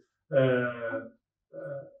to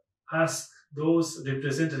ask those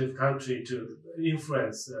representative countries to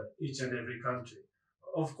influence each and every country.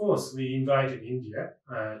 Of course, we invited India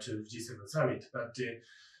to G7 summit, but the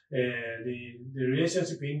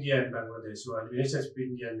relationship India and Bangladesh, or the relationship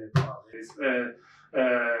India and Nepal is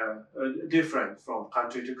different from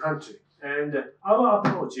country to country. And our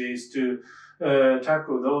approach is to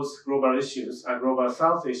tackle those global issues, global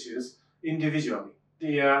south issues, individually.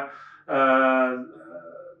 The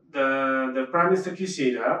Prime Minister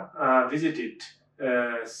Kishida visited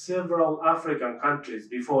several African countries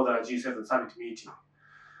before the G7 summit meeting.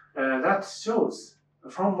 That shows,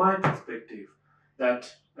 from my perspective,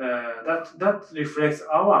 that that reflects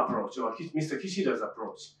our approach, or Mr. Kishida's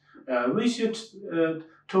approach. We should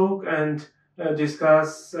talk and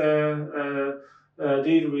discuss, deal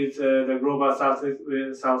with the global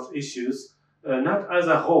south issues, not as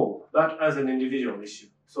a whole, but as an individual issue.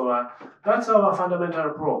 So that's our fundamental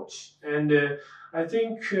approach. And I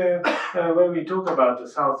think when we talk about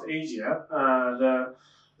South Asia,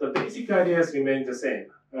 the basic ideas remain the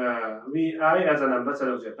same. I, as an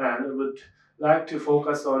ambassador of Japan, would like to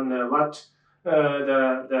focus on what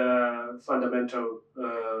the fundamental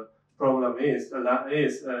problem is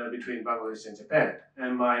between Bangladesh and Japan.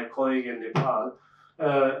 And my colleague in Nepal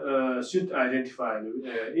should identify,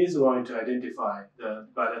 is going to identify the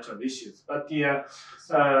bilateral issues. But you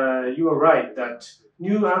are right that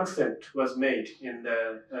new accent was made in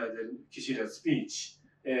the Kishida's speech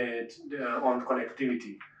on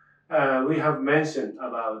connectivity. We have mentioned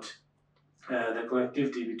about the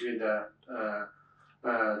connectivity between the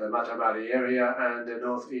Matabari area and the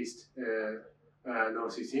northeast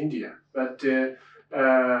India, but it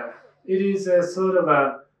is a sort of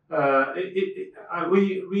a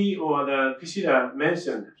we or the Kishida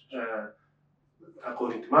mentioned,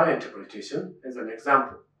 according to my interpretation, as an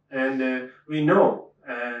example, and we know,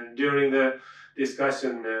 and during the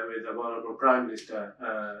discussion with the Honorable Prime Minister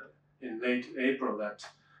in late April, that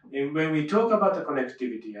when we talk about the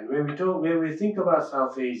connectivity and when we think about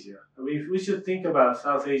South Asia, we should think about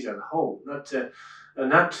South Asia as a whole, not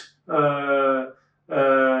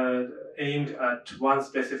aimed at one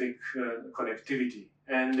specific connectivity.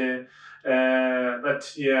 And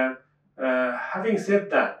but yeah, having said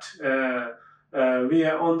that, we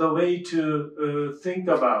are on the way to think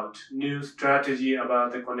about new strategy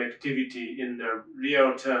about the connectivity in the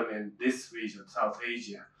real term in this region, South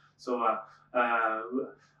Asia. So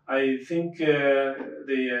I think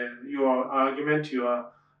your argument,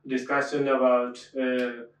 your discussion about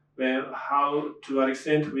how, to what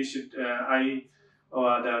extent we should,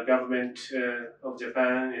 or the government of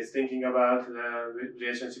Japan is thinking about the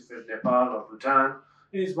relationship with Nepal or Bhutan,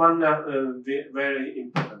 is one very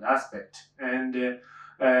important aspect. And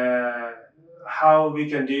how we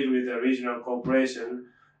can deal with the regional cooperation,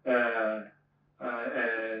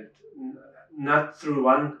 not through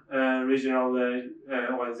one regional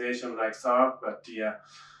organization like SARC, but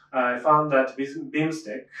I found that BIPSS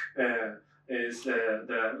is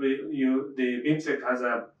the BIPSS has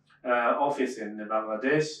a office in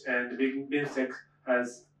Bangladesh, and BIPSS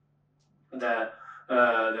has the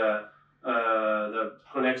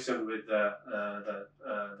connection with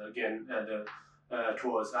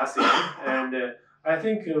towards ASEAN, and I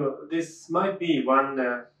think this might be one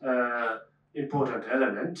important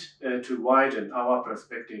element to widen our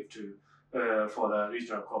perspective for the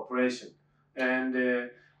regional cooperation. And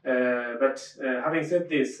but having said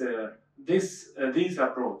this, this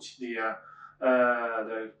approach, the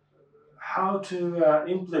how to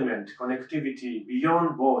implement connectivity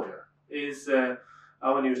beyond border is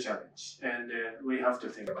our new challenge, and we have to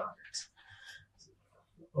think about it.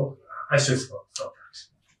 Oh, I should stop that.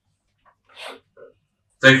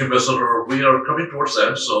 Thank you, Ambassador. We are coming towards the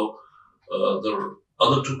end, so the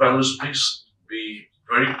other two panelists, please be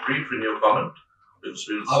very brief in your comment.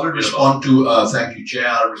 I will respond to, thank you, Chair.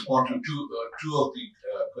 I'll respond to two of the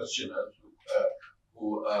questioners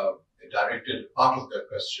who directed part of their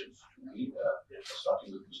questions to me,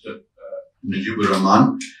 starting with Mr.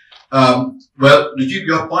 Muniruzzaman. Well, Najib,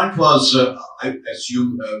 your point was, I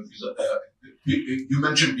assume, you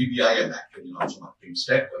mentioned BBIM actually, not so much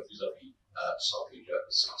BIMSTEC, but vis-a-vis South Asia,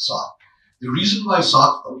 SAARC. The reason why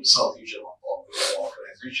SAARC, South Asian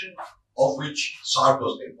Organization, of which SAARC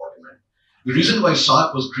was the embodiment, the reason why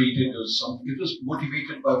SAARC was created was something, it was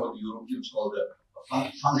motivated by what the Europeans called a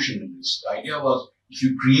functionalist. The idea was if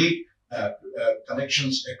you create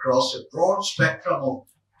connections across a broad spectrum of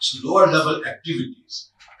lower level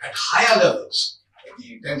activities, at higher levels,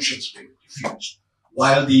 the intentions were diffused,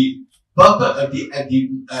 while the purpose, the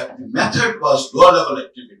method was lower level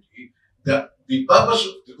activity. The purpose,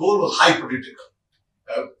 the goal was high political,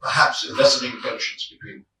 perhaps lessening tensions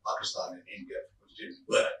between Pakistan and India, which didn't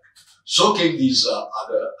work. So came these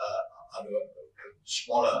other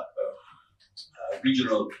smaller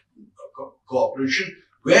regional cooperation,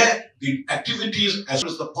 where the activities as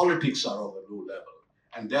well as the politics are of a low level.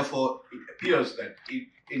 And therefore, it appears that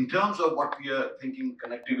in terms of what we are thinking,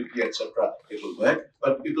 connectivity, etc., it will work,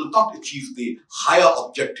 but it will not achieve the higher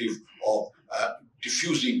objective of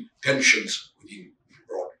diffusing tensions within the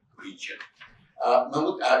broad region.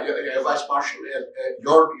 Mahmood, Vice Marshal,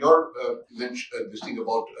 your mention this thing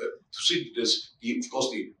about Thucydides, of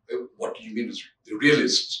course, what you mean is the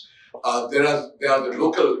realists. There are the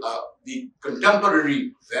local, the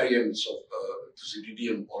contemporary variants of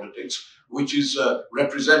Thucydidean politics, which is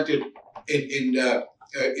represented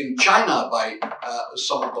in China by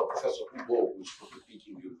some of the Professor Hugo, who's from the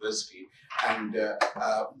Peking University, and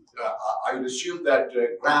I would assume that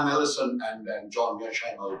Graham Ellison and John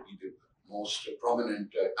Mearsheimer would be the most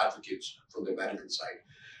prominent advocates from the American side.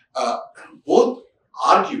 Both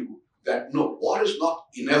argue that no, war is not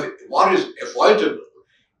inevitable, war is avoidable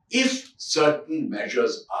if certain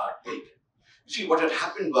measures are taken. You see, what had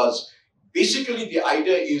happened was, basically the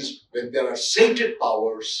idea is when there are sated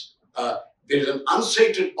powers, there is an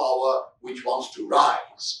unsated power which wants to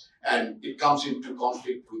rise, and it comes into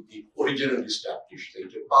conflict with the originally established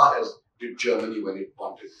sated power, as did Germany when it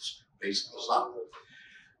wanted its place in the sun.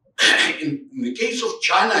 In the case of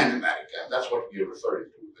China and America, and that's what we are referring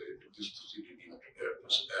to this Thucydidean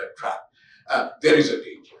trap, there is a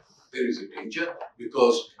danger. There is a danger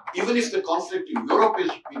because even if the conflict in Europe is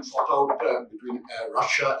being fought out between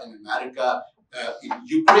Russia and America, in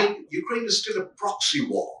Ukraine is still a proxy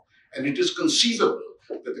war, and it is conceivable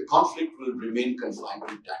that the conflict will remain confined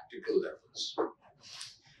to tactical levels.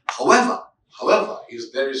 However,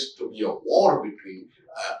 if there is to be a war between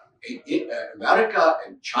America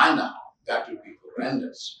and China, that would be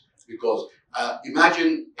horrendous, because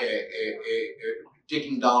imagine a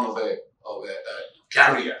taking down of a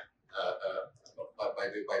carrier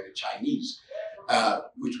by the Chinese,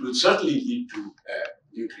 which will certainly lead to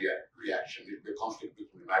nuclear reaction in the conflict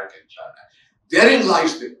between America and China. Therein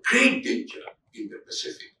lies the great danger in the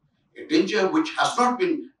Pacific, a danger which has not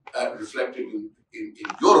been reflected in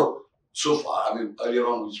Europe so far. I mean, earlier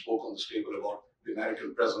on we spoke on this table about the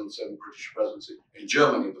American presence and British presence in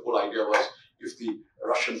Germany. The whole idea was if the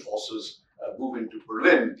Russian forces move into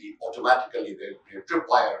Berlin, automatically they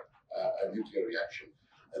tripwire a nuclear reaction.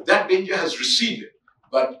 That danger has receded,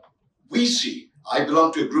 but we see, I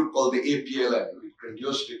belong to a group called the APLN, we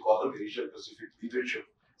grandiosely call the Asia Pacific Leadership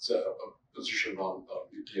position on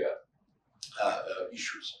nuclear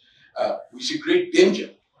issues. We see great danger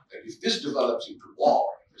that if this develops into war,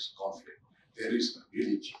 this conflict, there is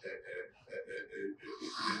really,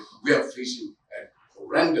 we are facing a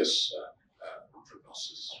horrendous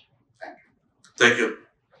prognosis. Thank you. Thank you.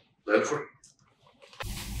 Lailufar?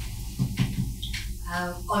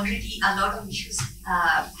 Already a lot of issues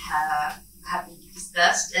have been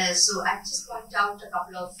discussed. So I just point out a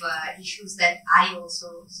couple of issues that I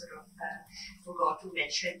also sort of forgot to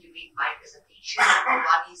mention during my presentation.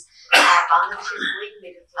 One is Bangladesh's growing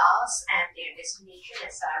middle class and their destination,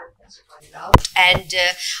 as Sarah also pointed out, and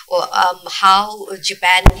how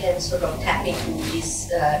Japan can sort of tap into this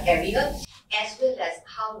area, as well as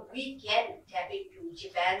how we can tap into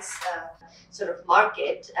Japan's sort of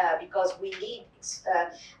market, because we need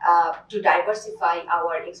to diversify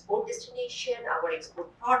our export destination, our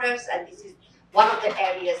export products, and this is one of the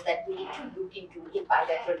areas that we need to look into in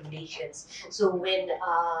bilateral relations. So when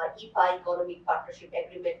EPA, Economic Partnership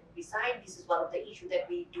Agreement, will be signed, this is one of the issues that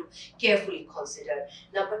we need to carefully consider.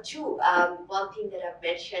 Number two, one thing that I've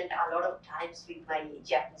mentioned a lot of times with my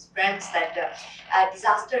Japanese friends, that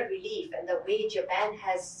disaster relief and the way Japan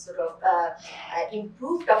has sort of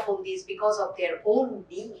improved upon this because of their own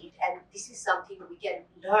need, and this is something we can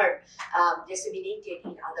learn, disseminated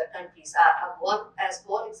in other countries. A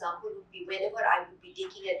small example would be whenever I would be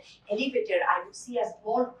taking an elevator, I would see a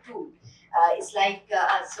small tool It's like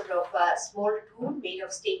a sort of a small tool made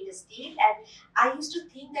of stainless steel, and I used to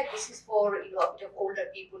think that this is for a bit of older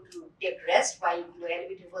people to take rest while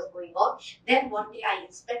elevator was going on. Then one day I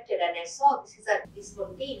inspected and I saw this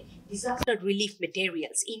contained disaster relief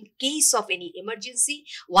materials. In case of any emergency,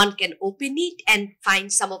 one can open it and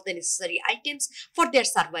find some of the necessary items for their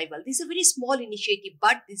survival. This is a very small initiative,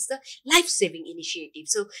 but this is a life-saving initiative.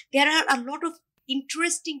 So there are a lot of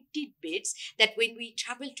interesting tidbits that when we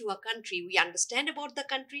travel to a country, we understand about the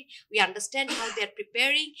country, we understand how they're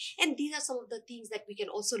preparing, and these are some of the things that we can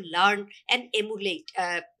also learn and emulate,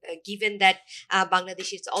 given that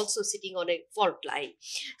Bangladesh is also sitting on a fault line.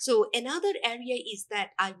 So another area is that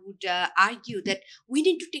I would argue that we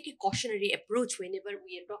need to take a cautionary approach whenever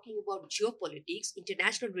we are talking about geopolitics,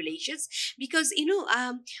 international relations, because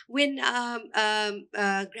when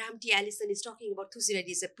Graham T. Allison is talking about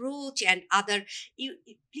Thucydides' approach and other,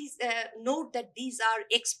 please note that these are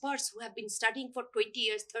experts who have been studying for 20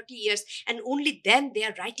 years, 30 years, and only then they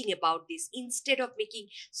are writing about this, instead of making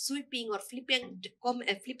sweeping or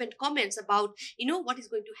flippant comments about what is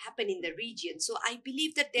going to happen in the region. So I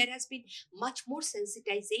believe that there has been much more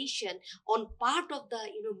sensitization on part of the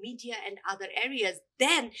media and other areas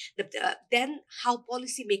than how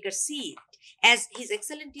policymakers see it. As His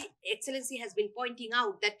Excellency has been pointing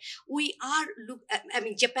out, that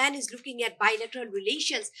Japan is looking at bilateral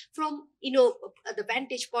relations from the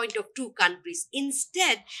vantage point of two countries.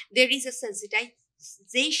 Instead, there is a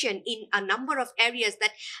sensitization in a number of areas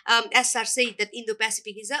that, as Sir said, that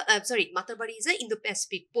Indo-Pacific is Matarbari is a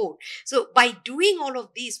Indo-Pacific port. So by doing all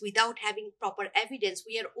of this without having proper evidence,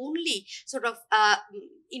 we are only sort of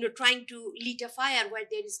trying to light a fire where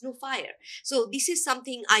there is no fire. So this is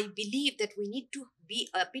something I believe that we need to be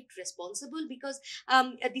a bit responsible, because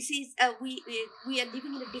this is we are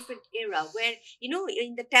living in a different era where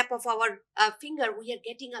in the tap of our finger we are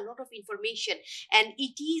getting a lot of information, and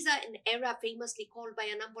it is an era famously called by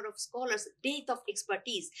a number of scholars death of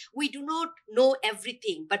expertise. We do not know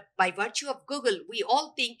everything, but by virtue of Google we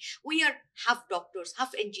all think we are half doctors,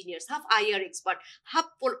 half engineers, half IR expert, half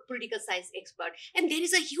political science expert, and there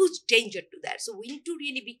is a huge danger to that. So we need to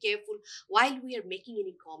really be careful while we are making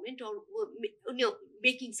any comment or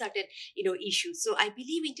making certain issues. So I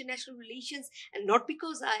believe international relations, and not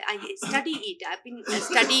because I study it, I've been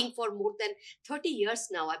studying for more than 30 years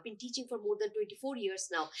now, I've been teaching for more than 24 years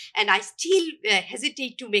now, and I still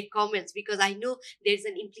hesitate to make comments, because I know there's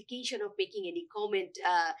an implication of making any comment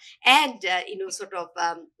and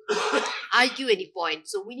argue any point.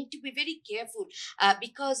 So we need to be very careful,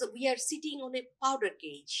 because we are sitting on a powder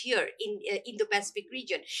cage here in Indo-Pacific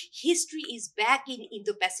region. History is back in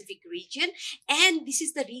Indo-Pacific region, and this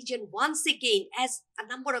is the region once again, as a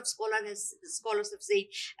number of scholars have said,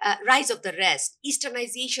 rise of the rest,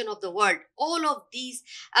 easternization of the world. All of these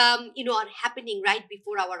are happening right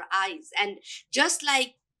before our eyes, and just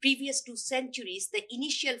like previous 2 centuries, the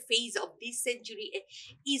initial phase of this century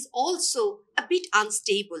is also a bit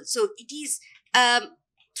unstable. So it is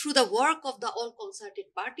through the work of the all concerted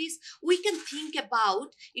parties, we can think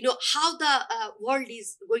about how the world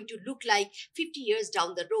is going to look like 50 years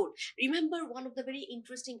down the road. Remember one of the very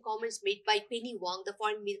interesting comments made by Penny Wong, the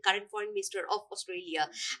current foreign minister of Australia.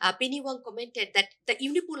 Penny Wong commented that the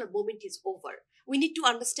unipolar moment is over. We need to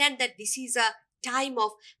understand that this is a time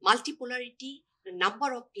of multipolarity. A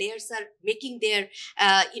number of players are making their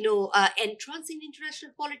entrance in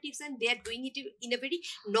international politics, and they are doing it in a very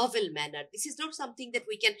novel manner. This is not something that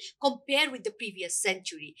we can compare with the previous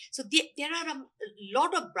century. So there are a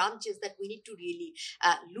lot of branches that we need to really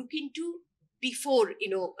look into before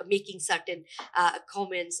making certain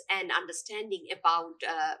comments and understanding about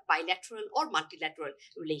bilateral or multilateral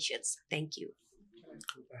relations. Thank you.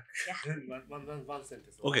 Yeah. One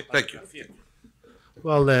sentence. Okay, thank you.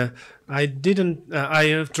 Well, I didn't. I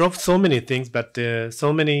have dropped so many things, but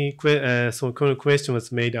so many questions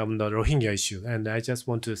was made on the Rohingya issue, and I just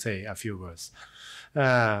want to say a few words.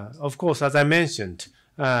 Of course, as I mentioned,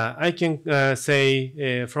 I can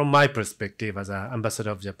say from my perspective as an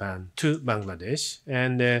ambassador of Japan to Bangladesh,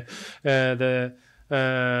 and the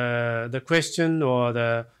question or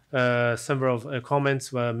the several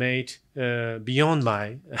comments were made beyond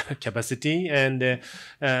my capacity, and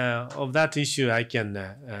of that issue I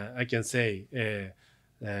can say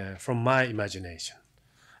from my imagination.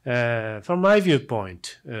 From my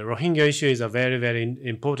viewpoint, Rohingya issue is a very, very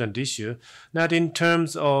important issue, not in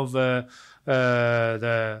terms of the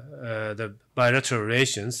bilateral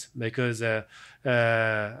relations, because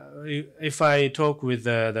if I talk with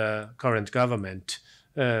the current government,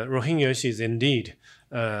 Rohingya issue is indeed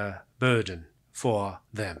a burden for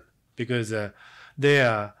them, because they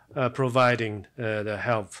are providing the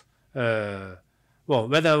help well,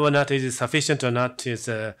 whether or not it is sufficient or not is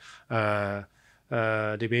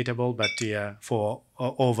debatable, but for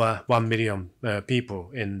over 1 million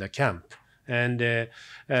people in the camp. And the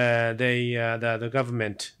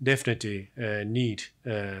government definitely need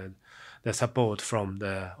the support from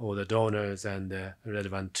all the donors and the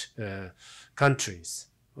relevant countries.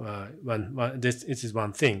 This is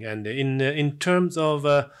one thing. And in terms of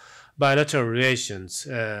bilateral relations,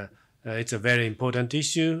 it's a very important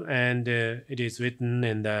issue, and it is written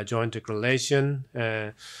in the joint declaration.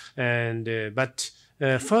 But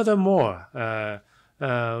furthermore,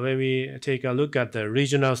 when we take a look at the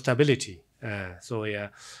regional stability, over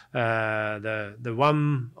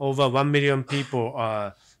 1 million people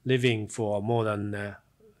are living for more than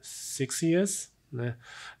 6 years,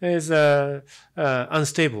 is an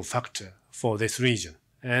unstable factor for this region.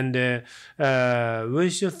 And we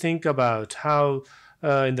should think about how,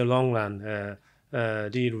 in the long run,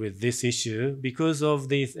 deal with this issue, because of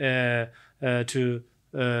this gain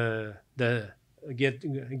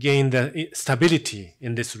the stability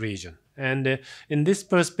in this region. And in this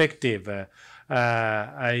perspective, we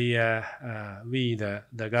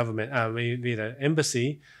the government, we the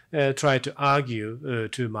embassy, try to argue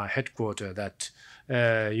to my headquarters that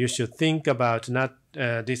you should think about not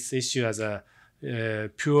this issue as a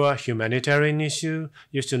pure humanitarian issue.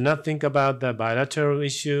 You should not think about the bilateral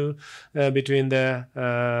issue between the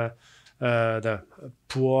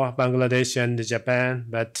poor Bangladesh and Japan,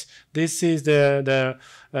 but this is the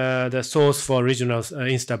source for regional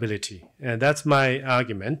instability. And that's my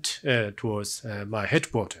argument towards my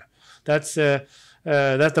headquarters. That's the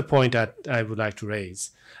point that I would like to raise.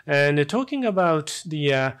 And talking about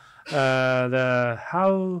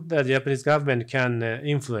how the Japanese government can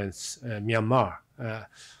influence Myanmar.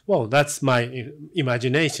 Well, that's my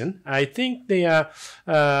imagination. I think we have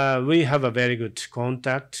a very good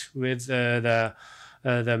contact with the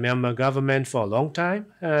Myanmar government for a long time,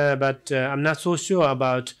 but I'm not so sure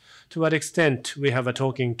about to what extent we have a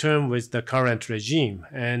talking term with the current regime,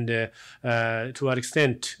 and to what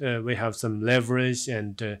extent we have some leverage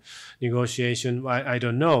and negotiation. I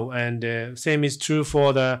don't know. And same is true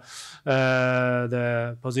for the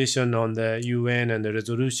position on the UN and the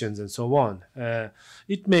resolutions and so on.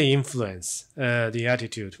 It may influence the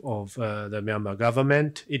attitude of the Myanmar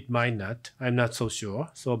government. It might not. I'm not so sure.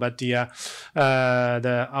 So, but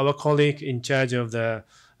our colleague in charge of the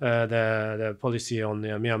policy on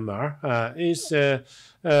Myanmar is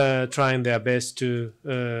trying their best to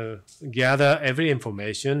gather every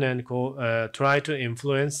information and try to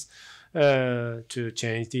influence to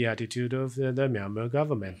change the attitude of the Myanmar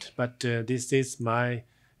government. But this is my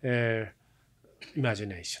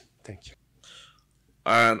imagination. Thank you.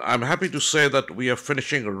 And I'm happy to say that we are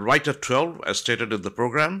finishing right at 12, as stated in the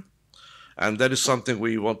program. And that is something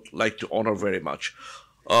we would like to honor very much.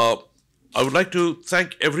 I would like to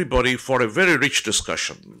thank everybody for a very rich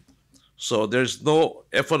discussion. So there's no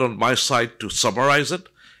effort on my side to summarize it,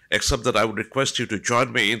 except that I would request you to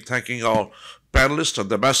join me in thanking our panelists and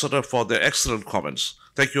the ambassador for their excellent comments.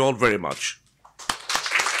 Thank you all very much.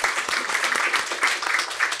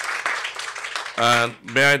 And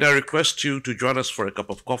may I now request you to join us for a cup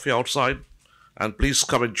of coffee outside, and please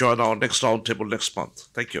come and join our next roundtable next month.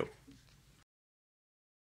 Thank you.